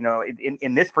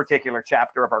 in this particular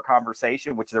chapter of our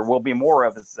conversation, which there will be more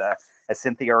of, as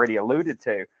Cynthia already alluded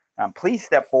to, please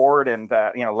step forward and,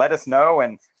 let us know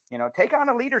and, take on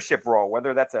a leadership role,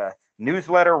 whether that's a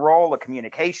newsletter role, a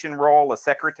communication role, a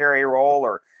secretary role,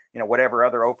 or, whatever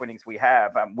other openings we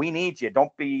have. We need you.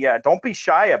 Don't be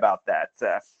shy about that.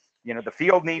 The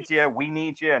field needs you, we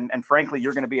need you, and frankly,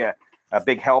 you're going to be a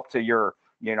big help to your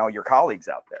colleagues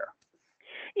out there.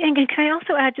 And can I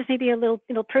also add just maybe a little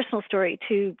personal story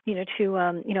to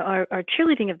our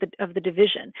cheerleading of the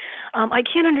division. I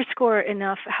can't underscore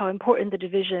enough how important the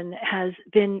division has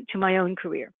been to my own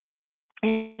career.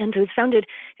 And it was founded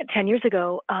 10 years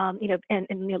ago,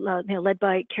 led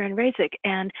by Karen Razik,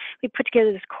 and we put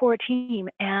together this core team.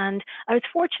 And I was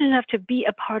fortunate enough to be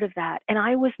a part of that. And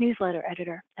I was newsletter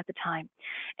editor at the time,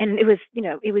 and it was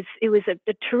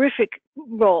a terrific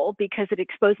role because it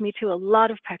exposed me to a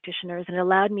lot of practitioners and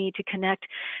allowed me to connect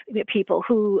people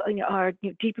who are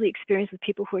deeply experienced with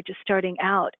people who are just starting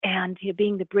out, and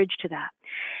being the bridge to that.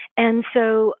 And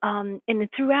so, and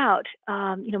throughout,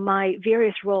 my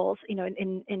various roles,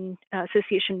 in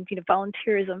association,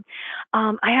 volunteerism,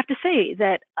 I have to say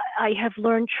that I have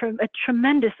learned a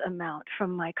tremendous amount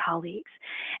from my colleagues.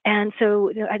 And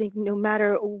so, I think no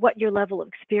matter what your level of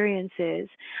experience is,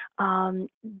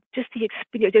 just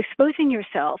exposing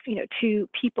yourself, to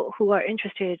people who are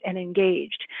interested and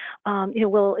engaged,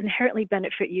 will inherently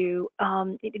benefit you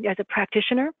as a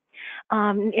practitioner.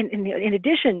 In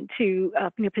addition to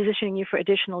positioning you for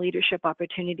additional leadership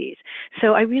opportunities.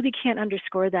 So I really can't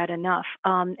underscore that enough.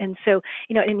 And so,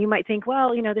 and you might think,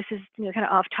 well, this is kind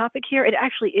of off topic here. It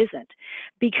actually isn't,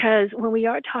 because when we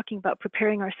are talking about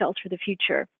preparing ourselves for the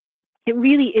future, it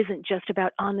really isn't just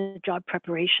about on-the-job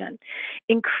preparation.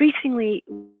 Increasingly,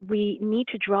 we need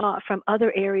to draw from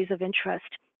other areas of interest,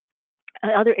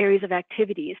 other areas of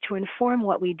activities to inform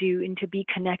what we do and to be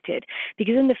connected.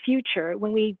 Because in the future,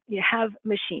 when we have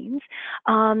machines,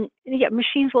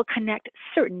 machines will connect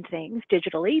certain things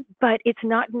digitally, but it's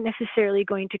not necessarily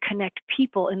going to connect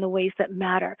people in the ways that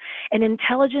matter. And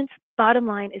intelligence, bottom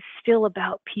line, is still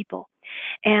about people.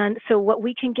 And so what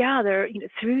we can gather,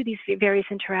 through these various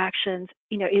interactions,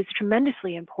 is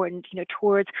tremendously important,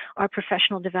 towards our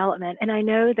professional development. And I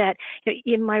know that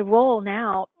in my role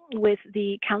now with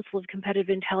the Council of Competitive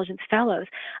Intelligence Fellows,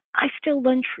 I still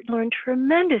learn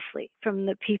tremendously from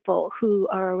the people who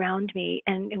are around me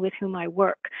and with whom I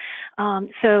work.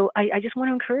 So I just want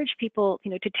to encourage people,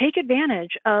 to take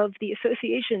advantage of the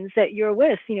associations that you're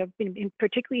with,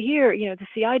 particularly here, the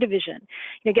CI division,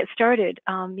 get started,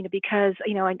 because,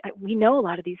 we know a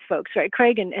lot of these folks, right,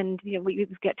 Craig, and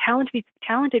we've got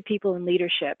talented people in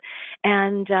leadership,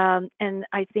 and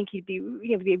I think it'd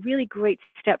be a really great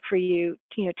step for you,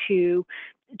 to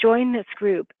join this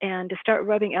group and to start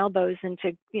rubbing elbows and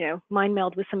to, mind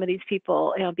meld with some of these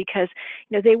people, because,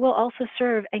 they will also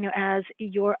serve, as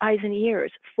your eyes and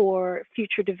ears for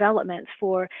future developments,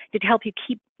 to help you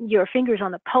keep your fingers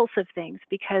on the pulse of things,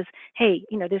 because, hey,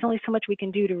 there's only so much we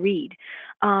can do to read.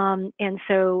 And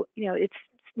so,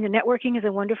 networking is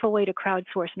a wonderful way to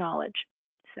crowdsource knowledge.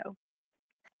 So.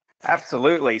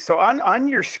 Absolutely. So on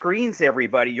your screens,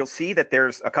 everybody, you'll see that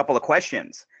there's a couple of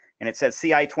questions. And it says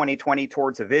CI 2020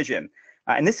 towards a vision.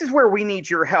 And this is where we need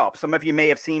your help. Some of you may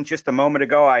have seen just a moment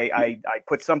ago, I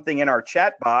put something in our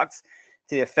chat box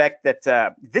to the effect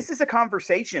that this is a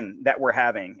conversation that we're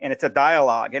having, and it's a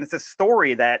dialogue, and it's a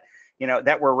story that,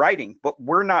 that we're writing, but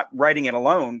we're not writing it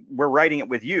alone. We're writing it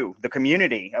with you, the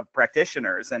community of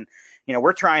practitioners. And,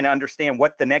 we're trying to understand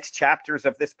what the next chapters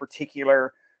of this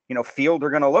particular, field are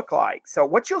going to look like. So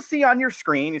what you'll see on your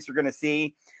screen is you're going to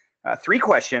see 3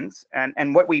 questions,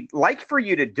 and what we'd like for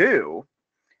you to do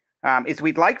is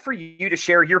we'd like for you to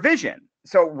share your vision.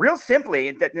 So real simply,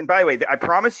 and by the way, I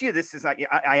promise you this is not,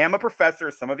 I am a professor,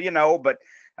 some of you know, but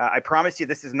I promise you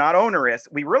this is not onerous.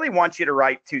 We really want you to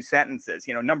write 2 sentences.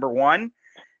 Number 1,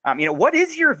 what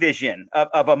is your vision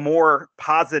of a more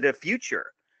positive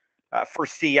future for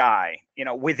CI,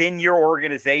 within your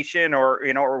organization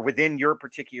or within your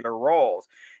particular roles?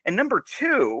 And number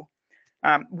 2,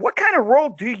 what kind of role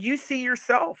do you see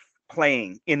yourself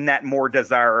playing in that more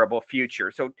desirable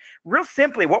future. So real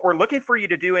simply, what we're looking for you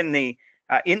to do in the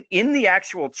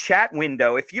actual chat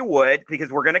window, if you would,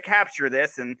 because we're going to capture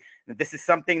this, and this is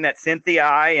something that Cynthia,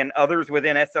 I, and others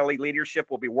within SLE leadership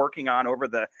will be working on over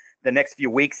the next few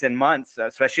weeks and months,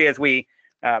 especially as we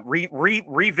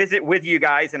revisit with you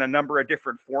guys in a number of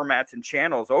different formats and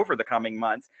channels over the coming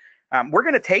months. We're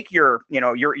going to take your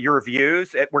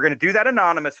views. We're going to do that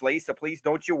anonymously, so please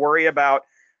don't you worry about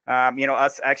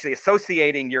us actually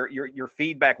associating your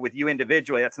feedback with you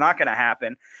individually. That's not going to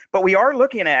happen. But we are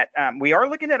looking at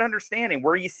understanding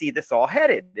where you see this all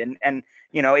headed, and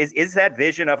is that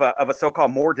vision of a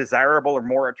so-called more desirable or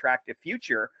more attractive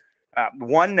future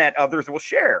one that others will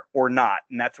share or not?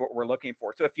 And that's what we're looking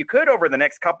for. So if you could, over the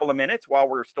next couple of minutes while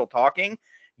we're still talking,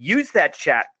 use that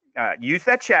chat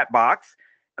box.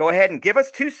 Go ahead and give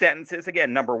us 2 sentences.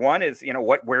 Again, number one is,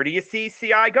 where do you see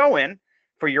CI going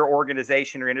for your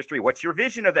organization or industry? What's your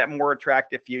vision of that more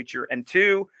attractive future? And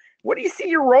 2, what do you see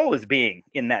your role as being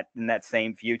in that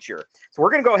same future? So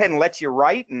we're going to go ahead and let you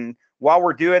write. And while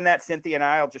we're doing that, Cynthia and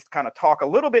I will just kind of talk a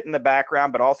little bit in the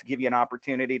background, but also give you an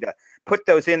opportunity to put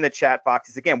those in the chat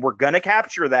boxes. Again, we're going to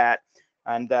capture that,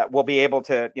 and we'll be able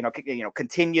to,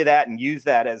 continue that and use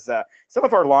that as some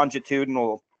of our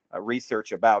longitudinal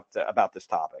research about this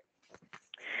topic.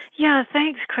 Yeah,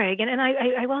 thanks, Craig. And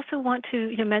I also want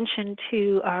to mention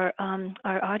to our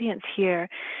audience here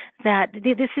that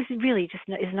this is really just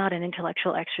is not an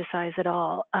intellectual exercise at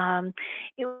all.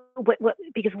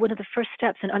 Because one of the first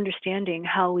steps in understanding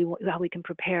how we can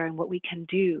prepare and what we can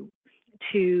do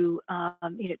to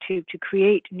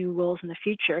create new roles in the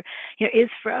future, is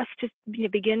for us to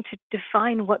begin to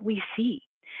define what we see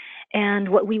and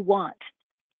what we want.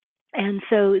 And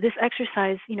so this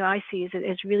exercise, I see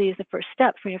as really is the first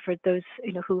step for those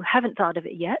who haven't thought of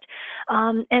it yet,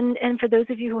 and for those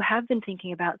of you who have been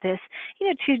thinking about this,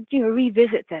 to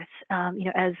revisit this,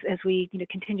 as we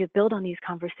continue to build on these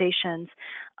conversations,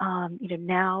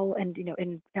 now and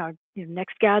in our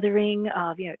next gathering,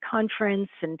 conference,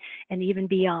 and even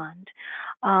beyond,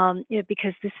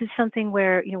 because this is something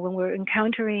where when we're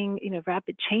encountering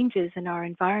rapid changes in our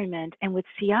environment, and with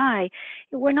CI,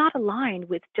 we're not aligned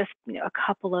with just a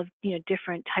couple of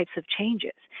different types of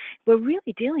changes. We're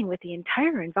really dealing with the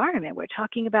entire environment. We're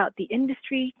talking about the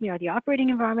industry, the operating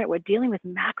environment. We're dealing with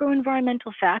macro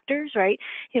environmental factors, right?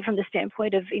 From the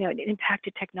standpoint of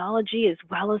impacted technology, as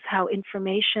well as how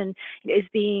information is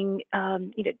being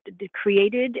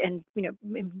created and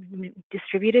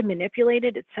distributed,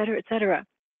 manipulated, et cetera, et cetera.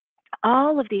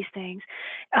 All of these things,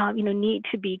 need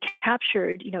to be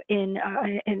captured, in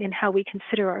how we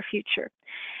consider our future,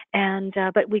 and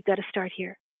but we've got to start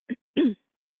here.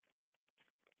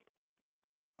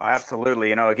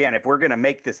 Absolutely. Again, if we're going to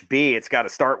make this be, it's got to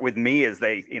start with me, as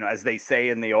they say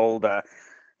in the old,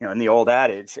 in the old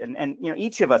adage. And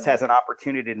each of us has an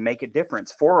opportunity to make a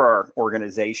difference for our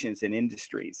organizations and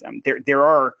industries. There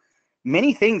are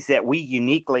many things that we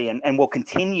uniquely and will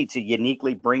continue to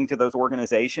uniquely bring to those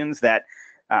organizations that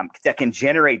can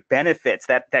generate benefits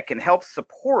that can help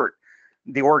support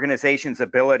the organization's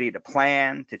ability to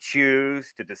plan, to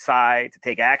choose, to decide, to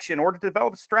take action, or to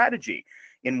develop a strategy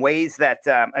in ways that,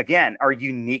 again, are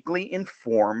uniquely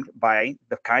informed by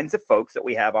the kinds of folks that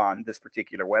we have on this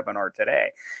particular webinar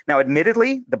today. Now,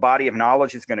 admittedly, the body of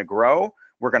knowledge is going to grow.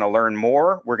 We're going to learn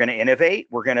more. We're going to innovate.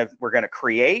 We're going to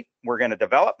create. We're going to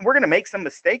develop. We're going to make some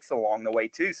mistakes along the way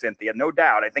too, Cynthia. No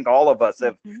doubt. I think all of us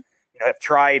have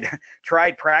tried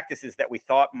practices that we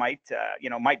thought might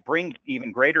bring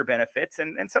even greater benefits,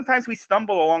 and sometimes we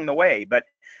stumble along the way. But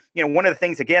one of the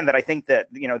things, again, that I think that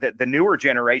that the newer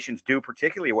generations do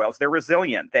particularly well is they're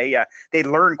resilient. They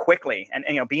learn quickly,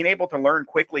 and being able to learn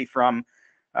quickly from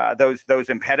those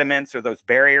impediments or those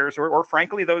barriers, or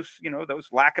frankly those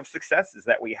lack of successes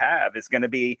that we have, is going to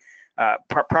be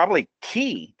probably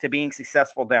key to being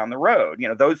successful down the road.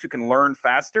 Those who can learn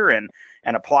faster and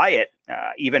apply it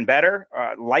even better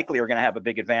likely are going to have a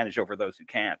big advantage over those who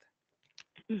can't.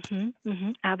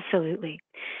 Absolutely.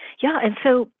 Yeah. And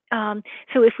so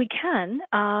if we can,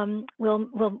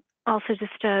 we'll also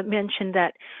just mention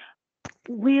that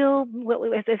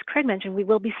as Craig mentioned, we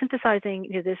will be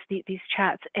synthesizing these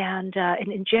chats, and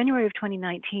in January of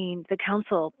 2019, the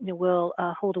council will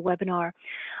hold a webinar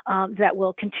that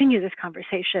will continue this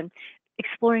conversation,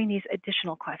 exploring these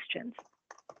additional questions.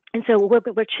 And so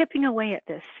we're chipping away at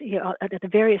this, at the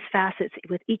various facets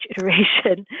with each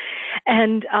iteration,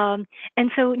 and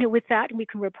so with that, we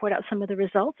can report out some of the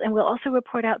results, and we'll also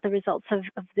report out the results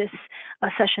of this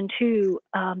session 2,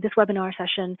 this webinar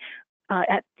session,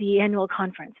 at the annual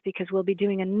conference, because we'll be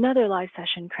doing another live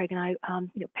session, Craig and I,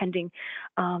 pending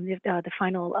the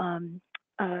final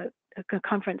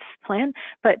conference plan,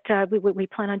 but we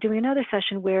plan on doing another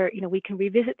session where we can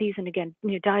revisit these and again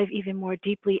dive even more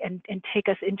deeply and take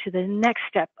us into the next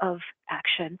step of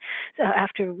action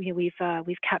after we've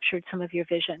captured some of your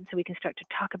vision, so we can start to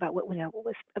talk about what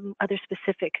was other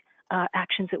specific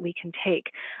actions that we can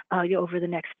take over the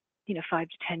next 5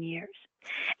 to 10 years.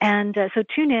 And so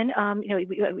tune in.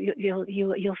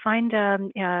 You'll find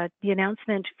the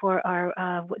announcement for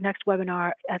our next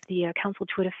webinar at the Council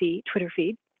Twitter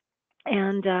feed,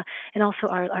 and also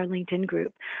our LinkedIn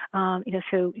group.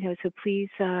 So please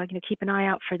keep an eye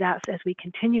out for that as we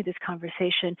continue this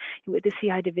conversation with the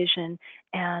CI division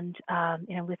and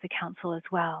with the council as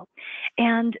well.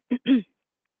 And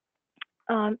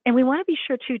we want to be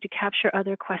sure too to capture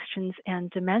other questions and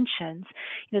dimensions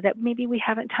that maybe we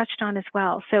haven't touched on as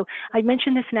well. So I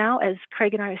mention this now as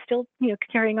Craig and I are still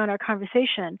carrying on our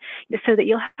conversation, so that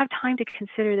you'll have time to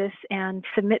consider this and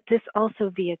submit this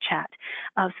also via chat,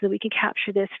 so that we can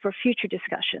capture this for future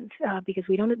discussions, because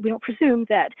we don't presume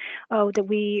that that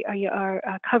we are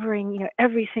covering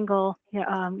every single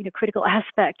critical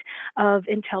aspect of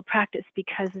Intel practice,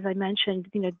 because as I mentioned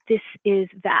this is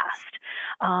vast,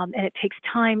 and it takes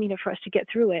time for us to get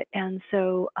through it. And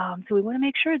so so we want to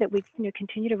make sure that we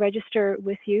continue to register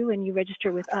with you and you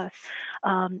register with us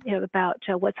about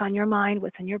what's on your mind,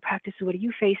 what's in your practice, what are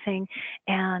you facing,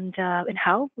 and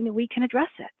how we can address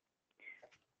it.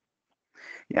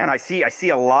 Yeah, and I see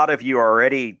a lot of you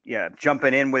already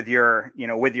jumping in with your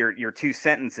your 2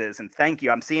 sentences, and thank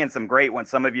you. I'm seeing some great ones.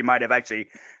 Some of you might have actually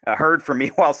heard from me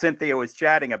while Cynthia was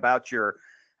chatting about your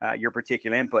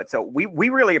particular input. So we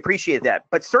really appreciate that.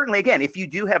 But certainly, again, if you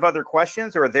do have other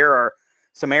questions, or there are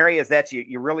some areas that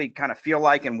you really kind of feel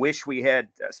like and wish we had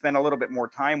spent a little bit more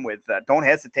time with, don't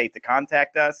hesitate to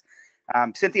contact us.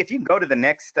 Cynthia, if you can go to the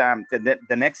next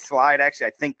the next slide, actually,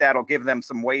 I think that'll give them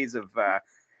some ways of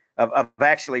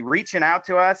actually reaching out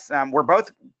to us. We're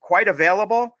both quite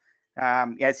available.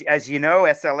 As you know,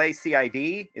 SLA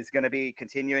CID is going to be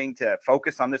continuing to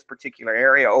focus on this particular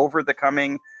area over the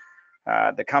coming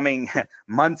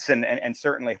months and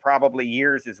certainly probably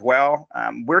years as well.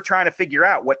 We're trying to figure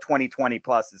out what 2020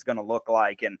 plus is going to look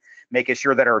like, and making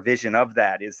sure that our vision of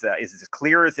that is as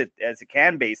clear as it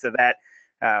can be, so that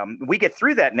we get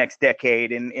through that next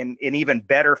decade in even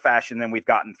better fashion than we've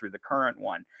gotten through the current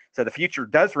one. So the future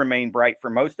does remain bright for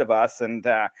most of us, and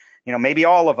maybe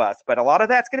all of us, but a lot of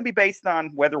that's going to be based on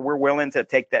whether we're willing to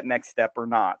take that next step or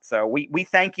not. So we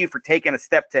thank you for taking a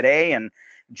step today and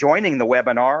joining the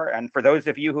webinar. And for those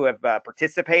of you who have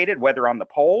participated, whether on the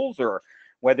polls or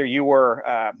whether you were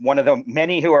one of the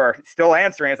many who are still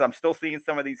answering, as I'm still seeing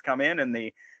some of these come in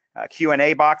the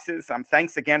Q&A boxes,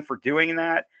 thanks again for doing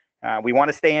that. We want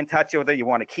to stay in touch with you. You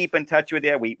want to keep in touch with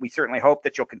you. We certainly hope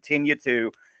that you'll continue to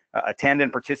attend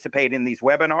and participate in these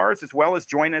webinars, as well as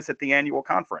join us at the annual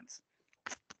conference.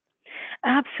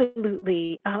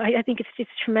 Absolutely. I think it's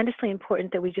tremendously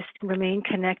important that we just remain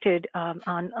connected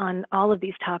on all of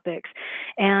these topics.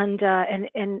 And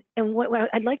what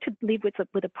I'd like to leave with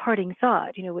a parting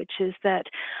thought, which is that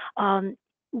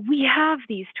we have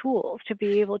these tools to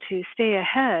be able to stay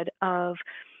ahead of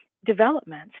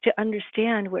developments, to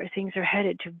understand where things are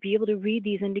headed, to be able to read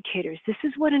these indicators. This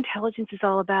is what intelligence is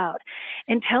all about.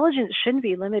 Intelligence shouldn't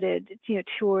be limited,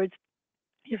 towards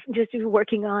just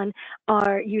working on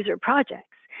our user projects.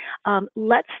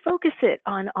 Let's focus it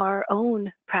on our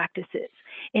own practices,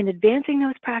 in advancing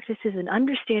those practices and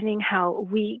understanding how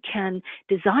we can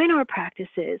design our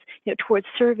practices towards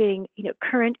serving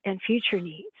current and future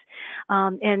needs.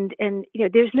 And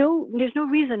there's no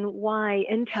reason why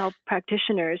Intel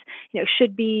practitioners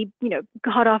should be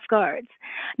caught off guard.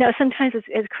 Now sometimes,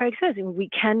 as Craig says, we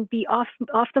can be off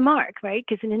the mark, right?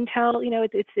 Because in Intel,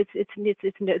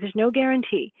 there's no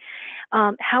guarantee.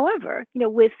 However,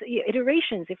 with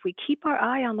iterations, if we keep our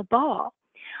eye on the ball,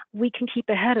 we can keep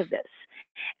ahead of this.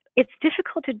 It's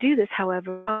difficult to do this,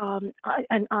 however, on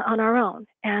our own.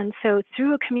 And so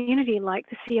through a community like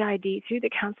the CID, through the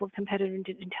Council of Competitive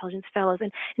Intelligence Fellows,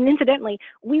 and incidentally,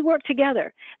 we work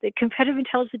together. The Competitive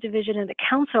Intelligence Division and the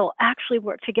Council actually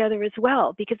work together as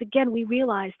well, because again, we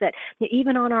realize that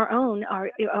even on our own,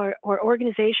 our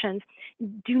organizations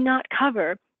do not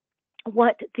cover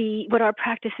what our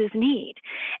practices need.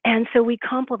 And so we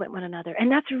complement one another.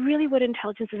 And that's really what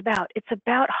intelligence is about. It's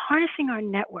about harnessing our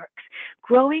networks,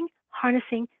 growing,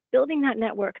 harnessing, building that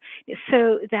network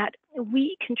so that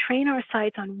we can train our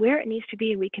sites on where it needs to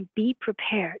be and we can be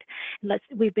prepared.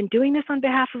 We've been doing this on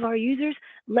behalf of our users.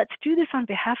 Let's do this on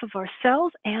behalf of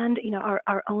ourselves and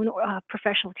our own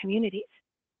professional communities.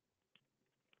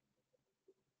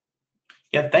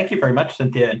 Yeah, thank you very much,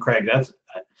 Cynthia and Craig.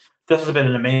 This has been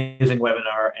an amazing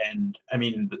webinar, and I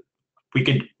mean, we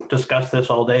could discuss this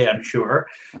all day, I'm sure.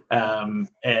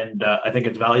 I think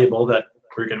it's valuable that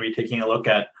we're going to be taking a look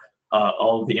at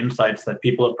all of the insights that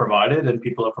people have provided, and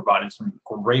people have provided some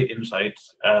great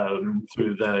insights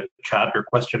through the chat or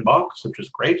question box, which is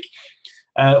great.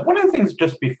 One of the things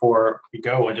just before we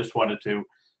go, I just wanted to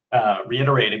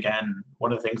reiterate again,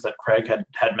 one of the things that Craig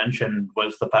had mentioned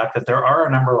was the fact that there are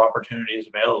a number of opportunities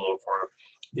available for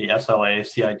the SLA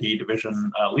CID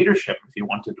division leadership. If you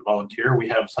wanted to volunteer, we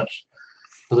have such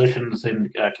positions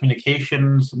in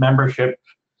communications, membership,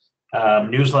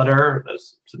 newsletter,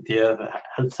 as Cynthia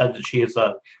has said that she is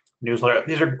a newsletter.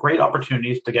 These are great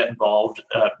opportunities to get involved,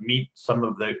 meet some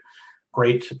of the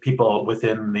great people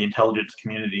within the intelligence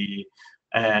community,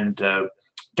 and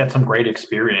get some great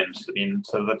experience. I mean,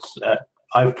 so that's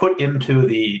I've put into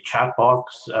the chat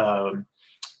box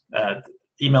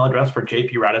email address for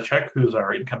JP Radicek, who's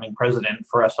our incoming president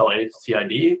for SLA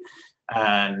CID,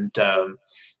 and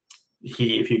if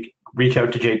you reach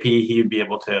out to JP, he'd be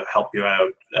able to help you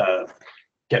out,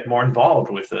 get more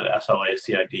involved with the SLA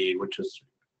CID, which is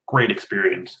great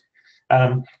experience.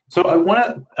 So I want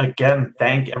to again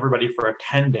thank everybody for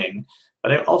attending,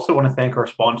 but I also want to thank our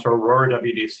sponsor, Aurora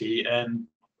WDC, and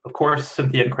of course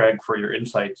Cynthia and Craig for your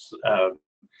insights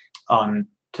on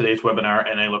today's webinar.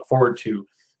 And I look forward to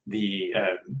the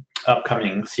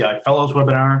upcoming CI Fellows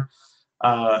webinar,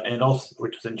 and also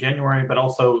which is in January, but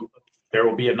also there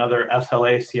will be another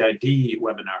SLA CID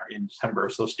webinar in December,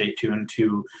 so stay tuned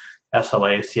to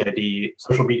SLA CID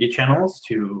social media channels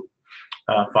to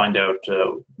find out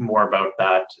more about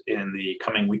that in the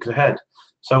coming weeks ahead.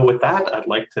 So with that, I'd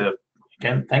like to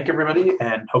again thank everybody,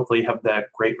 and hopefully have that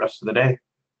great rest of the day.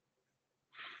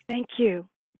 Thank you.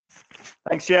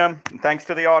 Thanks, Jim. And thanks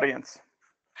to the audience.